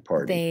retirement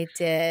party. They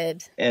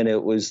did. And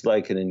it was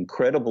like an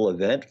incredible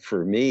event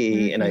for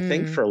me. And I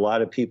think for a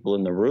lot of people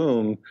in the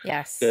room.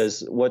 Yes.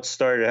 Because what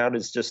started out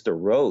as just a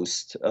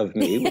roast of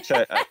me,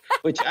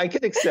 which I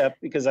could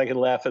accept because I can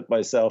laugh at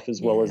myself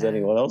as well as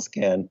anyone else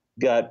can,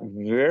 got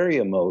very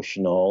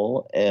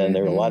emotional. And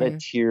there were a lot of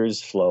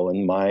tears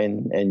flowing,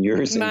 mine and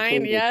yours.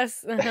 Mine,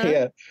 yes.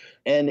 Yeah.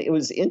 And it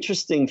was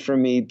interesting for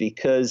me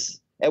because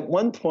at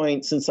one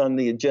point, since on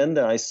the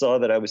agenda, I saw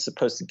that I was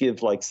supposed to give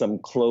some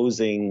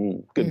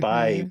closing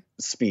goodbye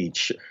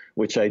speech,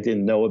 which I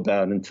didn't know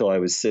about until I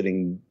was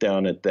sitting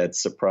down at that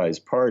surprise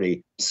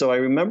party. So I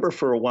remember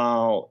for a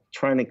while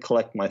trying to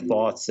collect my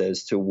thoughts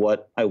as to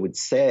what I would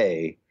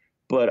say,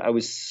 but I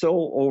was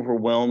so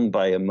overwhelmed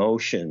by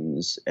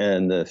emotions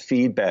and the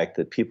feedback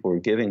that people were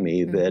giving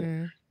me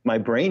that my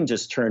brain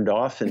just turned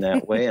off in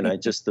that way, and I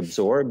just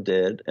absorbed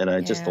it, and I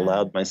just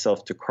allowed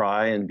myself to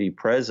cry and be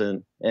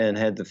present and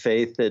had the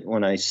faith that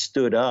when I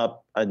stood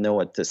up, I'd know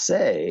what to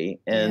say.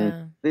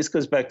 And this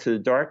goes back to the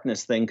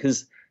darkness thing,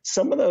 because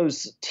some of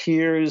those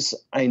tears,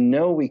 I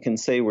know we can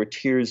say were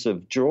tears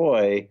of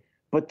joy,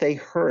 but they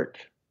hurt.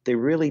 They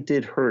really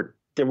did hurt.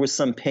 There was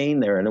some pain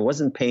there, and it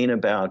wasn't pain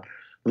about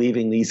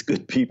leaving these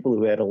good people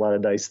who had a lot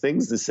of nice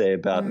things to say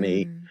about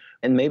me.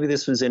 And maybe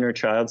this was inner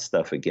child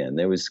stuff again.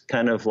 There was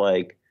kind of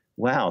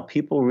wow,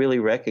 people really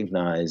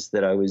recognized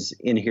that I was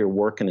in here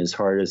working as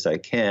hard as I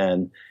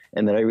can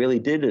and that I really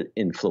did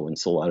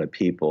influence a lot of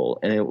people.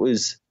 And it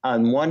was,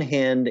 on one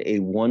hand, a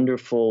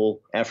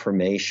wonderful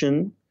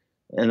affirmation.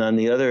 And on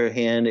the other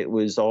hand, it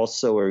was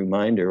also a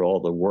reminder of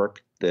all the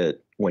work that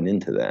went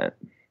into that.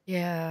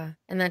 Yeah.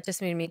 And that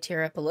just made me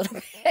tear up a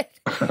little bit.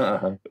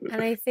 And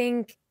I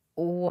think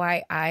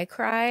why I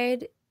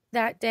cried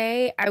that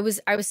day, I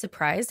was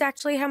surprised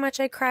actually how much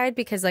I cried,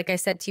 because like I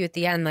said to you at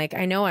the end,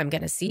 I know I'm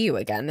going to see you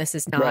again. This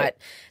is not,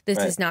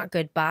 is not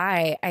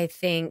goodbye. I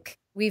think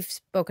we've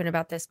spoken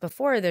about this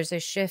before. There's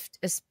a shift,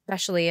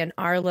 especially in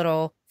our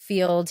little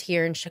field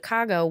here in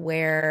Chicago,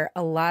 where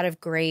a lot of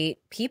great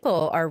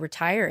people are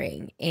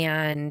retiring,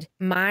 and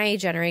my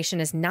generation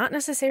is not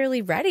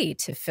necessarily ready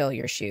to fill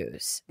your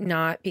shoes,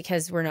 not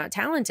because we're not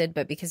talented,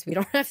 but because we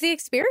don't have the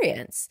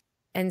experience.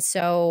 And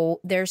so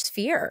there's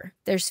fear.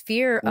 There's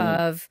fear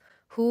of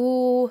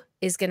who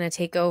is going to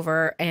take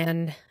over,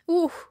 and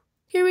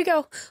here we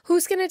go.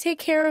 Who's going to take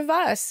care of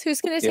us?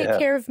 Who's going to take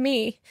care of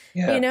me?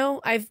 Yeah.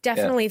 I've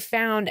definitely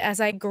found as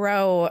I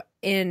grow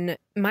in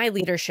my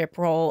leadership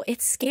role,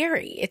 it's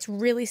scary. It's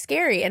really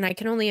scary. And I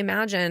can only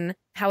imagine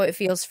how it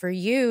feels for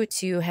you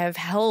to have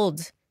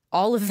held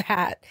all of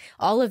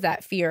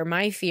that fear,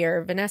 my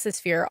fear,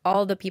 Vanessa's fear,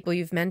 all the people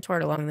you've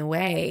mentored along the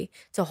way,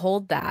 to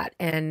hold that.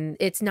 And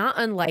it's not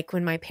unlike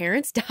when my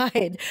parents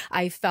died.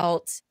 I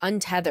felt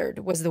untethered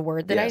was the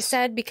word that I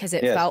said, because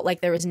it felt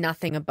like there was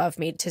nothing above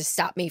me to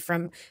stop me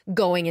from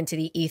going into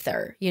the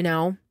ether,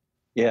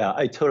 Yeah,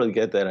 I totally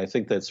get that. I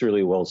think that's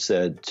really well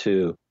said,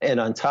 too. And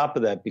on top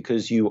of that,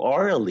 because you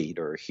are a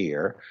leader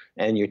here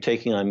and you're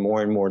taking on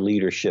more and more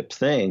leadership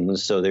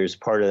things, so there's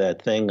part of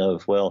that thing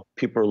of, well,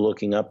 people are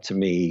looking up to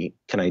me.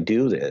 Can I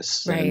do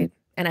this? Right.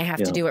 And I have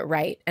to do it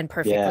right and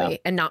perfectly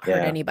and not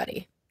hurt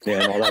anybody.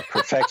 Yeah, and all that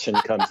perfection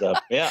comes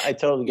up. Yeah, I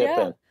totally get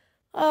that.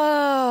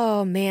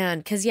 Oh, man.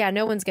 Because, yeah,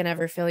 no one's going to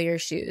ever fill your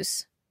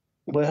shoes.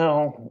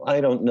 Well, I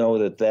don't know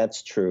that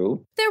that's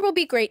true. There will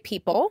be great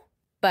people,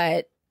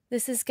 but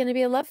this is going to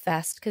be a love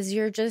fest because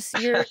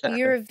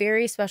you're a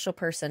very special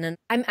person. And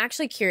I'm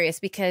actually curious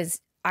because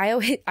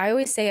I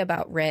always say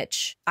about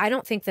Rich, I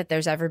don't think that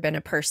there's ever been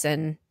a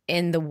person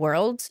in the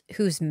world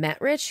who's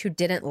met Rich who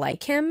didn't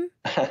like him.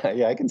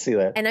 Yeah, I can see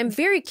that. And I'm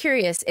very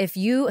curious if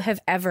you have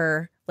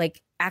ever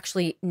like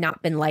actually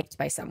not been liked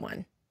by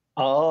someone.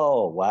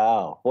 Oh,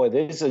 wow. Boy,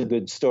 this is a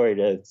good story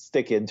to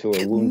stick into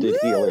a wounded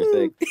healer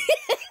thing.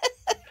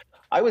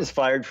 I was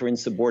fired for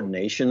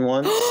insubordination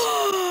once.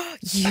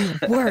 You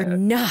were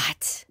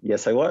not.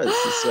 Yes, I was.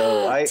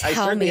 So I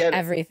certainly had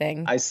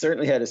everything. I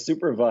certainly had a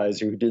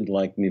supervisor who didn't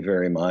like me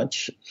very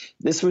much.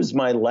 This was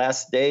my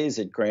last days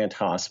at Grant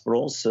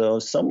Hospital. So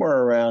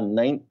somewhere around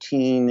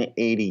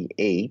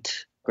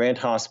 1988, Grant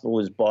Hospital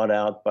was bought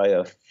out by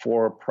a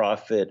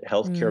for-profit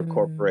healthcare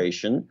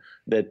corporation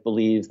that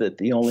believed that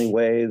the only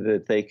way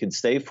that they could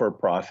stay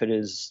for-profit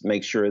is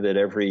make sure that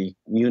every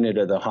unit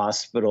of the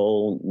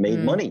hospital made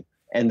money.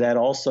 And that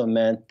also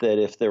meant that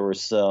if there were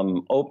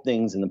some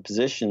openings in the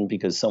position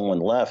because someone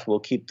left, we'll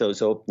keep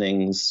those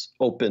openings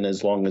open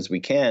as long as we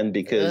can,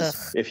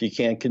 because if you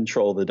can't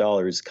control the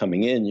dollars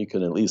coming in, you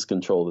can at least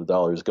control the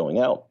dollars going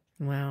out.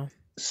 Wow.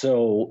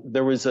 So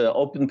there was an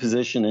open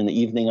position in the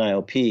evening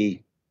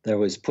IOP that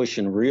was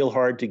pushing real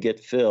hard to get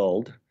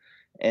filled.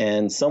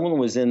 And someone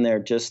was in there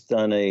just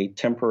on a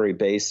temporary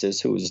basis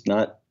who was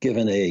not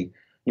given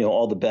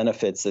all the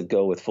benefits that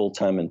go with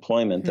full-time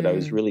employment that I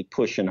was really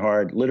pushing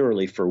hard,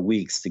 literally for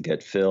weeks to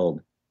get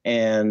filled.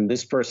 And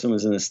this person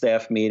was in a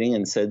staff meeting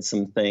and said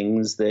some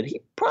things that he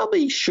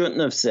probably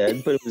shouldn't have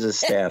said, but it was a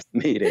staff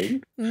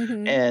meeting.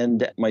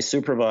 And my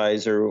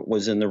supervisor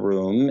was in the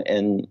room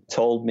and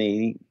told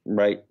me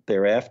right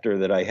thereafter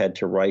that I had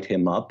to write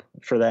him up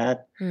for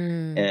that.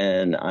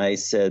 And I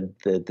said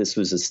that this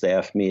was a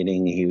staff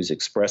meeting. He was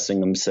expressing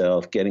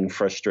himself, getting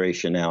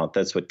frustration out.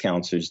 That's what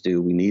counselors do.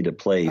 We need a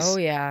place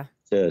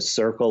to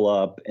circle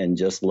up and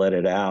just let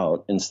it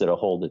out instead of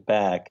hold it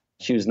back.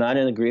 She was not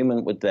in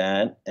agreement with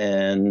that.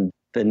 And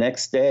the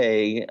next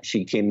day,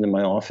 she came to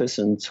my office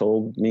and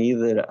told me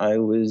that I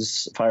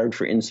was fired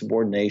for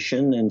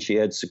insubordination, and she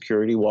had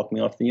security walk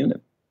me off the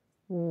unit.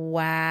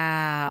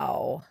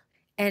 Wow.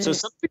 And so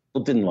some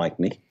people didn't like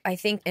me. I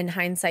think in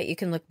hindsight, you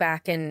can look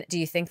back and do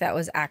you think that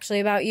was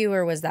actually about you,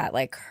 or was that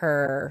like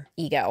her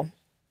ego?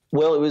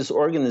 Well, it was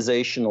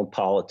organizational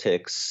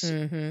politics.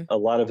 A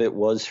lot of it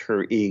was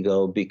her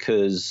ego,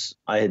 because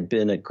I had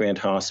been at Grant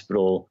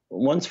Hospital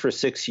once for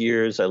 6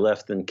 years. I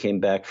left and came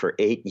back for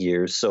 8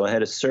 years. So I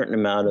had a certain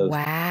amount of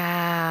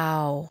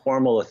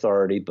formal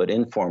authority, but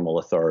informal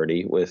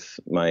authority with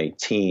my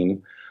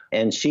team.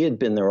 And she had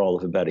been there all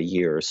of about a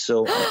year.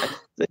 So I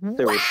think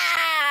there was,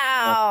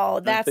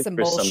 that's some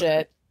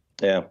bullshit.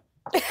 Yeah.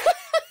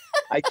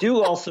 I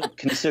do also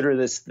consider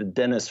this the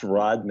Dennis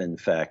Rodman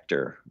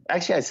factor.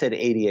 Actually, I said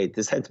 88.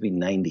 This had to be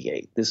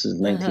 98. This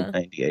is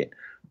 1998,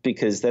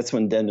 because that's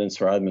when Dennis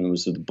Rodman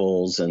was with the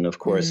Bulls. And of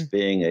course,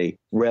 being a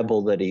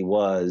rebel that he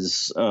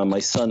was, my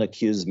son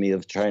accused me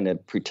of trying to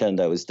pretend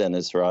I was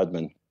Dennis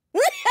Rodman.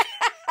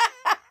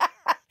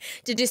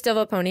 Did you still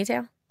have a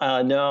ponytail?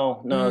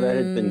 No, that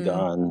had been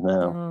gone.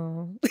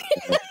 No.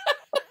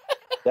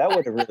 That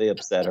would have really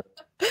upset her.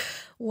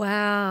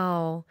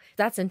 Wow.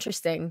 That's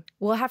interesting.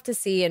 We'll have to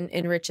see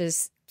in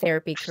Rich's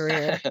therapy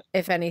career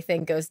if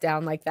anything goes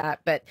down like that.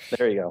 But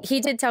there you go.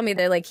 He did tell me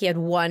that like he had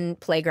one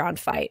playground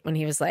fight when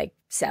he was like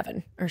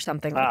 7 or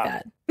something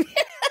like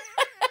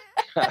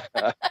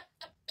that.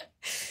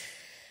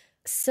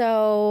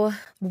 So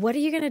what are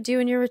you going to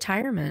do in your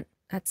retirement?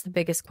 That's the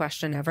biggest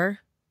question ever.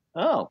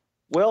 Oh,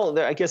 well,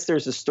 I guess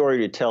there's a story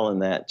to tell in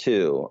that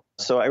too.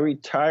 So I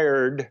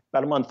retired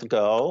about a month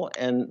ago,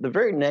 and the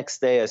very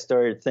next day I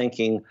started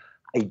thinking,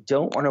 I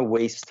don't want to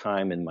waste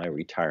time in my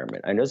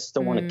retirement. I just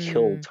don't want to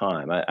kill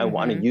time. I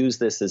want to use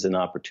this as an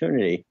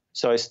opportunity.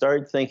 So I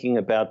started thinking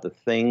about the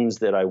things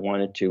that I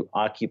wanted to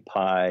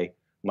occupy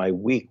my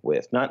week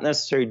with, not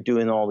necessarily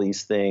doing all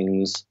these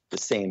things the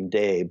same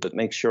day, but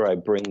make sure I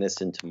bring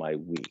this into my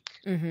week.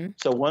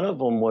 So one of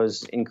them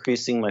was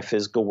increasing my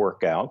physical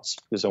workouts,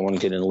 because I want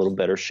to get in a little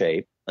better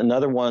shape.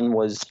 Another one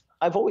was,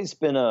 I've always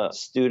been a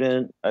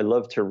student. I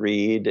love to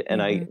read,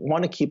 and I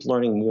want to keep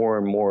learning more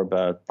and more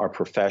about our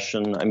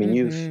profession. I mean,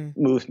 you've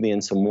moved me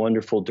in some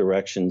wonderful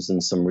directions in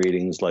some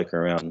readings, like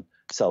around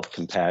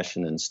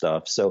self-compassion and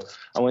stuff. So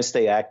I want to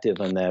stay active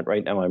on that.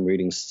 Right now I'm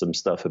reading some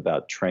stuff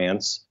about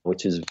trance,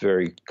 which is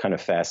very kind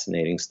of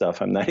fascinating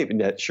stuff. I'm not even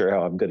that sure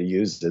how I'm going to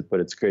use it,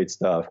 but it's great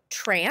stuff.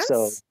 Trance?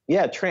 So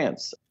yeah,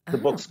 trance. The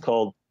book's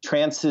called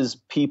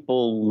Trance's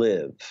People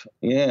Live.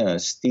 Yeah,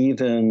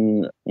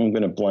 Stephen, I'm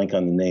going to blank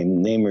on the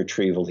name. Name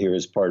retrieval here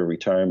is part of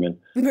retirement.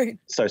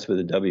 Starts with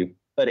a W.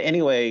 But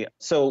anyway,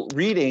 so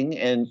reading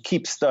and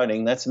keep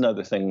studying, that's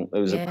another thing that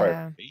was a part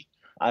of me.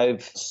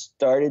 I've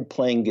started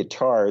playing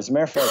guitar. As a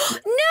matter of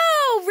fact.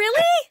 No,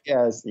 really?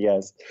 Yes,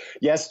 yes.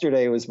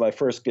 Yesterday was my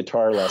first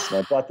guitar lesson.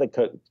 I bought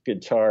the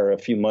guitar a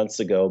few months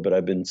ago, but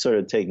I've been sort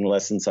of taking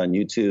lessons on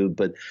YouTube.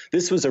 But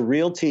this was a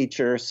real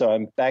teacher, so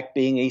I'm back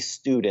being a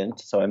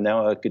student. So I'm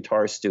now a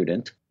guitar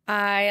student.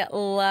 I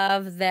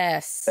love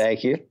this.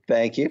 Thank you.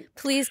 Thank you.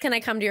 Please, can I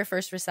come to your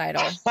first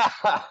recital?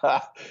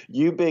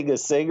 You being a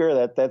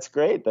singer, that's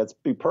great. That's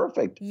be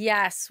perfect.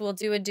 Yes, we'll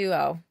do a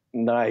duo.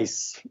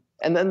 Nice.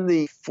 And then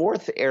the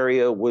fourth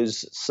area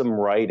was some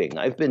writing.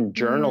 I've been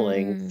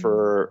journaling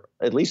for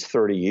at least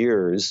 30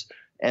 years,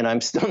 and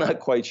I'm still not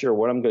quite sure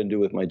what I'm going to do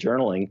with my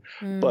journaling,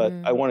 but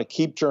I want to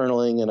keep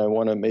journaling and I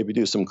want to maybe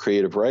do some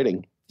creative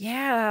writing.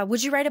 Yeah.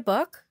 Would you write a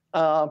book?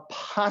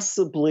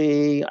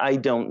 Possibly. I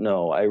don't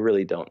know. I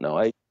really don't know.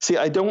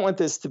 I don't want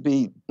this to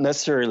be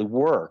necessarily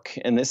work.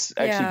 And this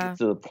actually gets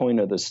to the point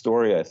of the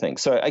story, I think.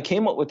 So I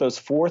came up with those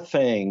four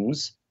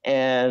things.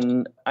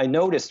 And I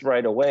noticed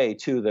right away,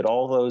 too, that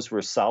all those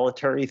were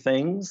solitary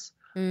things.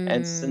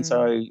 And since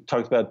I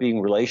talked about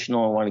being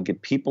relational and want to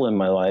get people in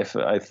my life,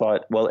 I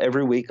thought, well,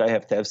 every week I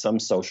have to have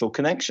some social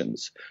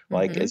connections.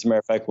 Like, as a matter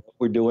of fact, what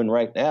we're doing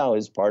right now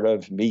is part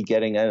of me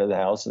getting out of the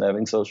house and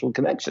having social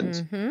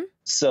connections.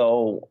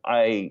 So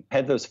I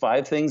had those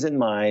five things in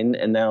mind.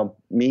 And now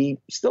me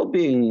still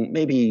being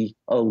maybe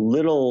a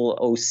little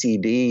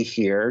OCD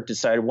here,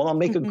 decided, well, I'll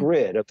make a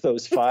grid of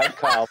those five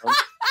columns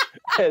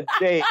and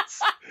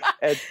dates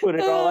and put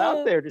it all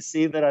out there to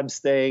see that I'm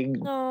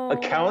staying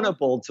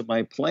accountable to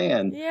my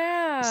plan.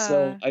 Yeah.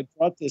 So I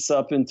brought this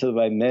up into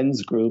my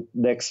men's group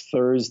next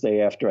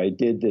Thursday after I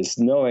did this,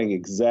 knowing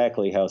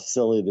exactly how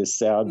silly this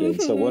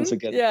sounded. So once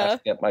again, I have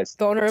to get my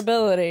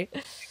vulnerability.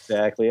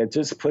 Exactly. I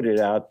just put it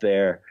out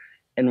there.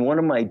 And one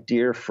of my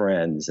dear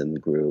friends in the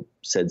group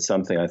said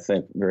something I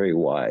think very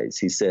wise.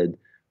 He said,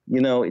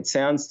 it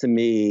sounds to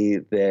me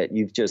that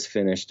you've just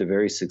finished a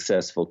very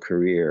successful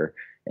career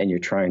and you're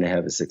trying to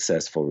have a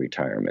successful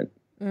retirement.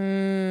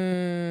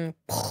 Yeah,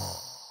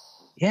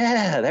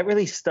 that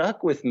really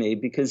stuck with me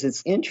because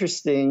it's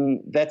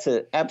interesting. That's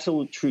an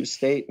absolute true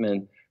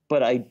statement,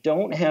 but I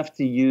don't have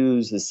to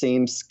use the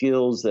same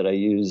skills that I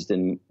used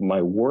in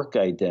my work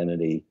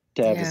identity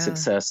to have a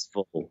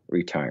successful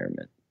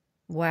retirement.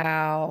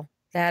 Wow.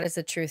 That is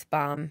a truth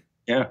bomb.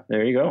 Yeah,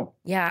 there you go.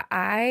 Yeah,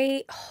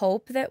 I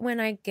hope that when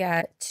I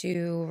get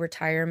to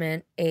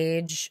retirement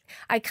age,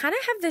 I kind of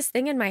have this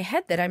thing in my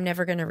head that I'm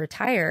never going to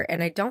retire,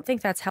 and I don't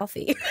think that's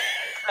healthy.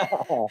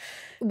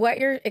 What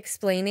you're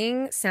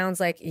explaining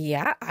sounds like,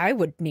 yeah, I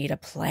would need a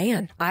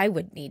plan. I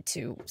would need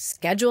to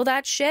schedule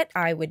that shit.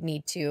 I would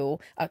need to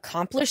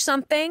accomplish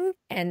something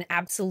and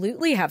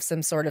absolutely have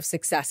some sort of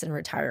success in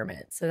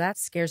retirement. So that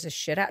scares the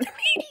shit out of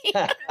me.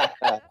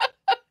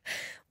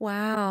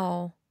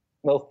 Wow.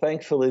 Well,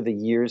 thankfully, the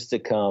years to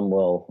come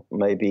will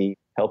maybe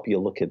help you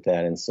look at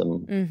that in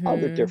some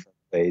other different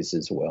ways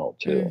as well,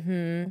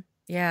 too.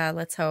 Yeah,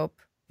 let's hope.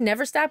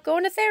 Never stop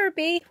going to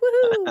therapy.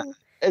 Woohoo!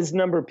 As a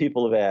number of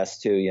people have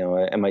asked, too,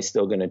 am I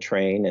still going to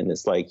train? And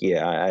it's like,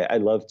 yeah, I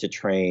love to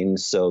train.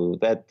 So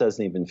that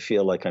doesn't even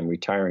feel like I'm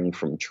retiring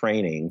from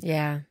training.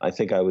 Yeah. I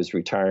think I was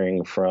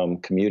retiring from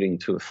commuting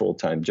to a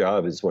full-time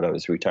job is what I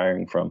was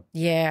retiring from.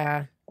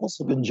 Yeah.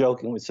 Also been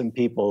joking with some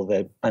people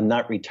that I'm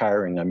not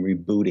retiring, I'm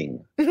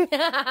rebooting.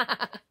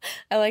 I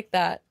like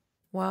that.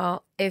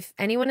 Well, if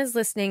anyone is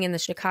listening in the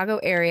Chicago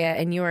area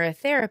and you are a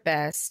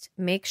therapist,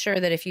 make sure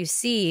that if you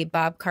see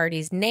Bob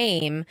Carty's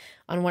name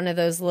on one of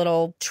those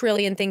little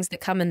trillion things that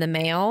come in the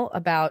mail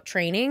about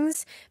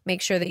trainings,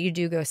 make sure that you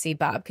do go see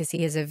Bob because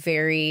he is a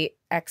very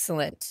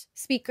excellent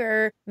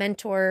speaker,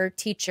 mentor,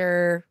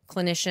 teacher,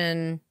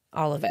 clinician,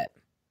 all of it.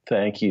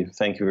 Thank you.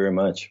 Thank you very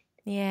much.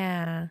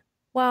 Yeah.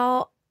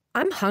 Well,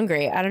 I'm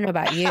hungry. I don't know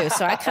about you.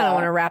 So I kind of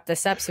want to wrap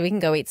this up so we can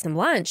go eat some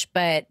lunch.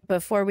 But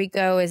before we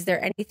go, is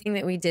there anything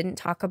that we didn't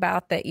talk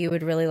about that you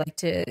would really like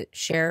to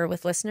share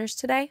with listeners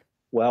today?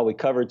 Well, we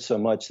covered so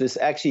much. This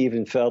actually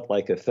even felt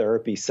like a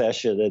therapy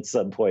session at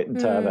some point in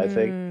time, I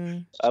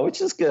think, which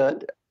is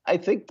good. I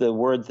think the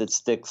word that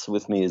sticks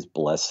with me is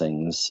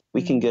blessings.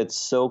 We can get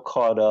so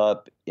caught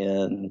up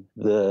in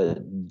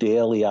the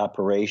daily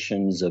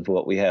operations of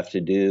what we have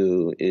to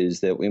do is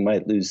that we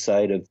might lose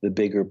sight of the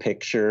bigger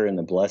picture and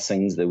the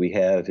blessings that we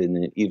have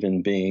in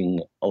even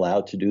being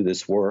allowed to do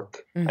this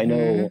work. I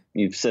know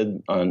you've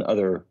said on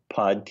other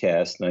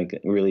podcasts, and I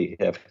really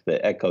have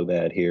to echo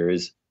that here,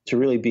 is to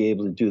really be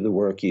able to do the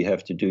work, you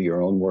have to do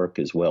your own work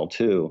as well,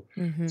 too.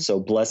 So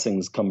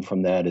blessings come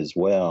from that as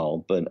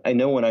well. But I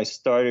know when I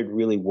started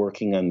really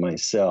working on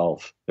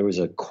myself, there was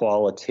a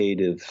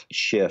qualitative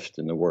shift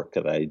in the work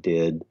that I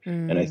did.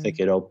 And I think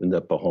it opened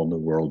up a whole new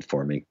world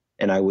for me.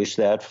 And I wish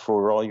that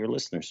for all your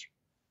listeners.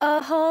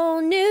 A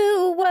whole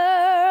new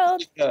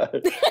world.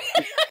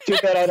 Too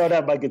bad I don't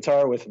have my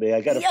guitar with me.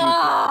 I got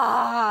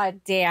a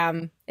few.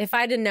 Damn. If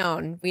I'd have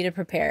known, we'd have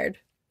prepared.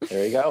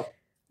 There you go.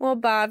 Well,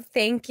 Bob,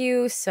 thank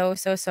you so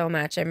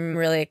much. I'm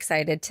really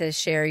excited to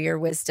share your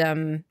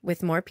wisdom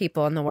with more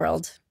people in the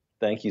world.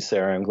 Thank you,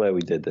 Sarah. I'm glad we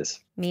did this.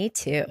 Me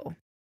too.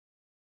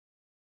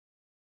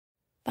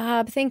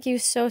 Bob, thank you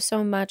so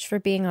much for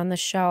being on the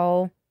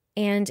show.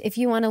 And if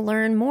you want to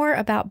learn more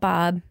about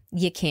Bob,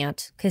 you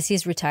can't because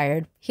he's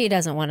retired. He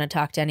doesn't want to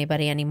talk to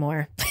anybody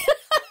anymore.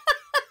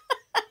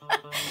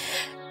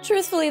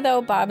 Truthfully,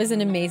 though, Bob is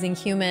an amazing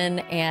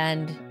human,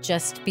 and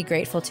just be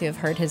grateful to have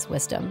heard his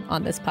wisdom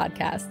on this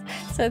podcast.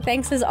 So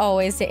thanks as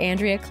always to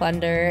Andrea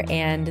Klunder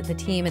and the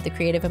team at the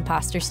Creative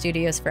Imposter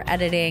Studios for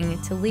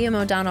editing, to Liam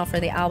O'Donnell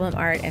for the album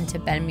art, and to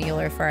Ben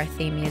Mueller for our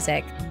theme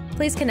music.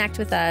 Please connect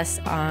with us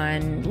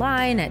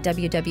online at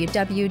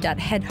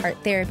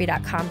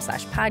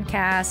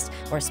www.headhearttherapy.com/podcast,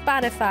 or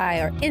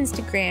Spotify, or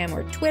Instagram,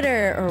 or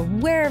Twitter, or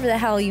wherever the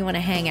hell you want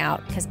to hang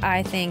out, because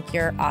I think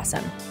you're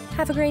awesome.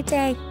 Have a great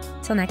day.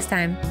 Till next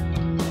time.